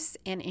house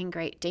and in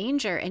great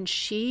danger, and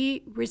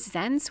she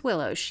resents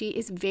Willow. She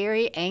is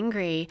very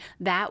angry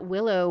that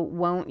Willow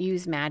won't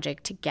use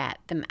magic to get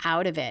them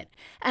out of it.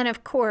 And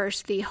of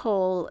course, the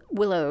whole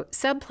Willow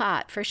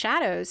subplot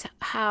foreshadows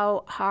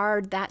how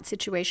hard that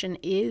situation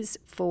is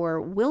for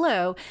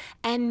Willow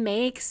and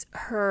makes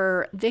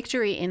her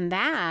victory in in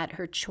that,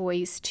 her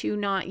choice to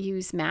not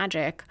use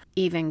magic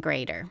even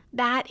greater.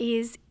 That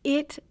is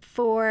it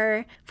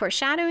for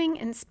foreshadowing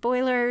and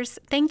spoilers.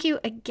 Thank you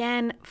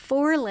again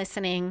for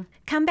listening.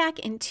 Come back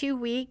in 2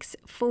 weeks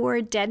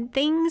for Dead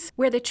Things,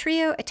 where the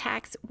trio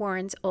attacks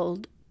Warren's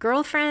old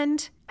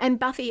girlfriend, and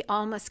Buffy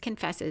almost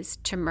confesses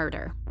to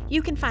murder.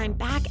 You can find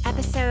back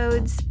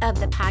episodes of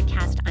the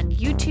podcast on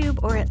YouTube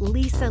or at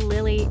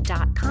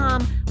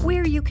lisalilly.com,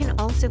 where you can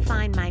also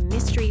find my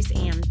mysteries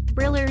and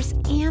thrillers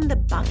and the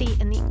Buffy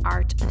and the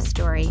Art of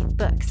Story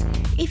books.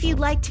 If you'd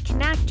like to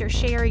connect or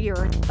share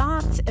your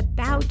thoughts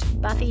about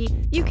Buffy,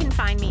 you can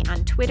find me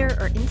on Twitter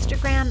or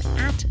Instagram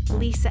at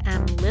Lisa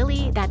M.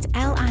 Lilly. That's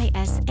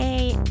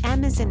Lisa,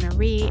 M as in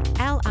Marie,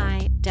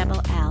 Lilly.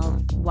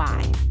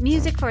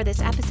 Music for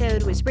this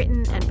episode was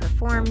written and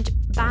performed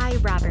by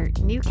Robert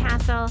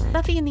Newcastle.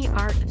 Buffy and the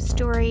Art of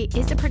Story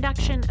is a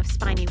production of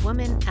Spiny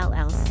Woman,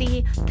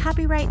 LLC.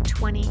 Copyright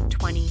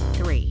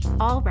 2023.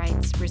 All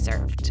rights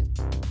reserved.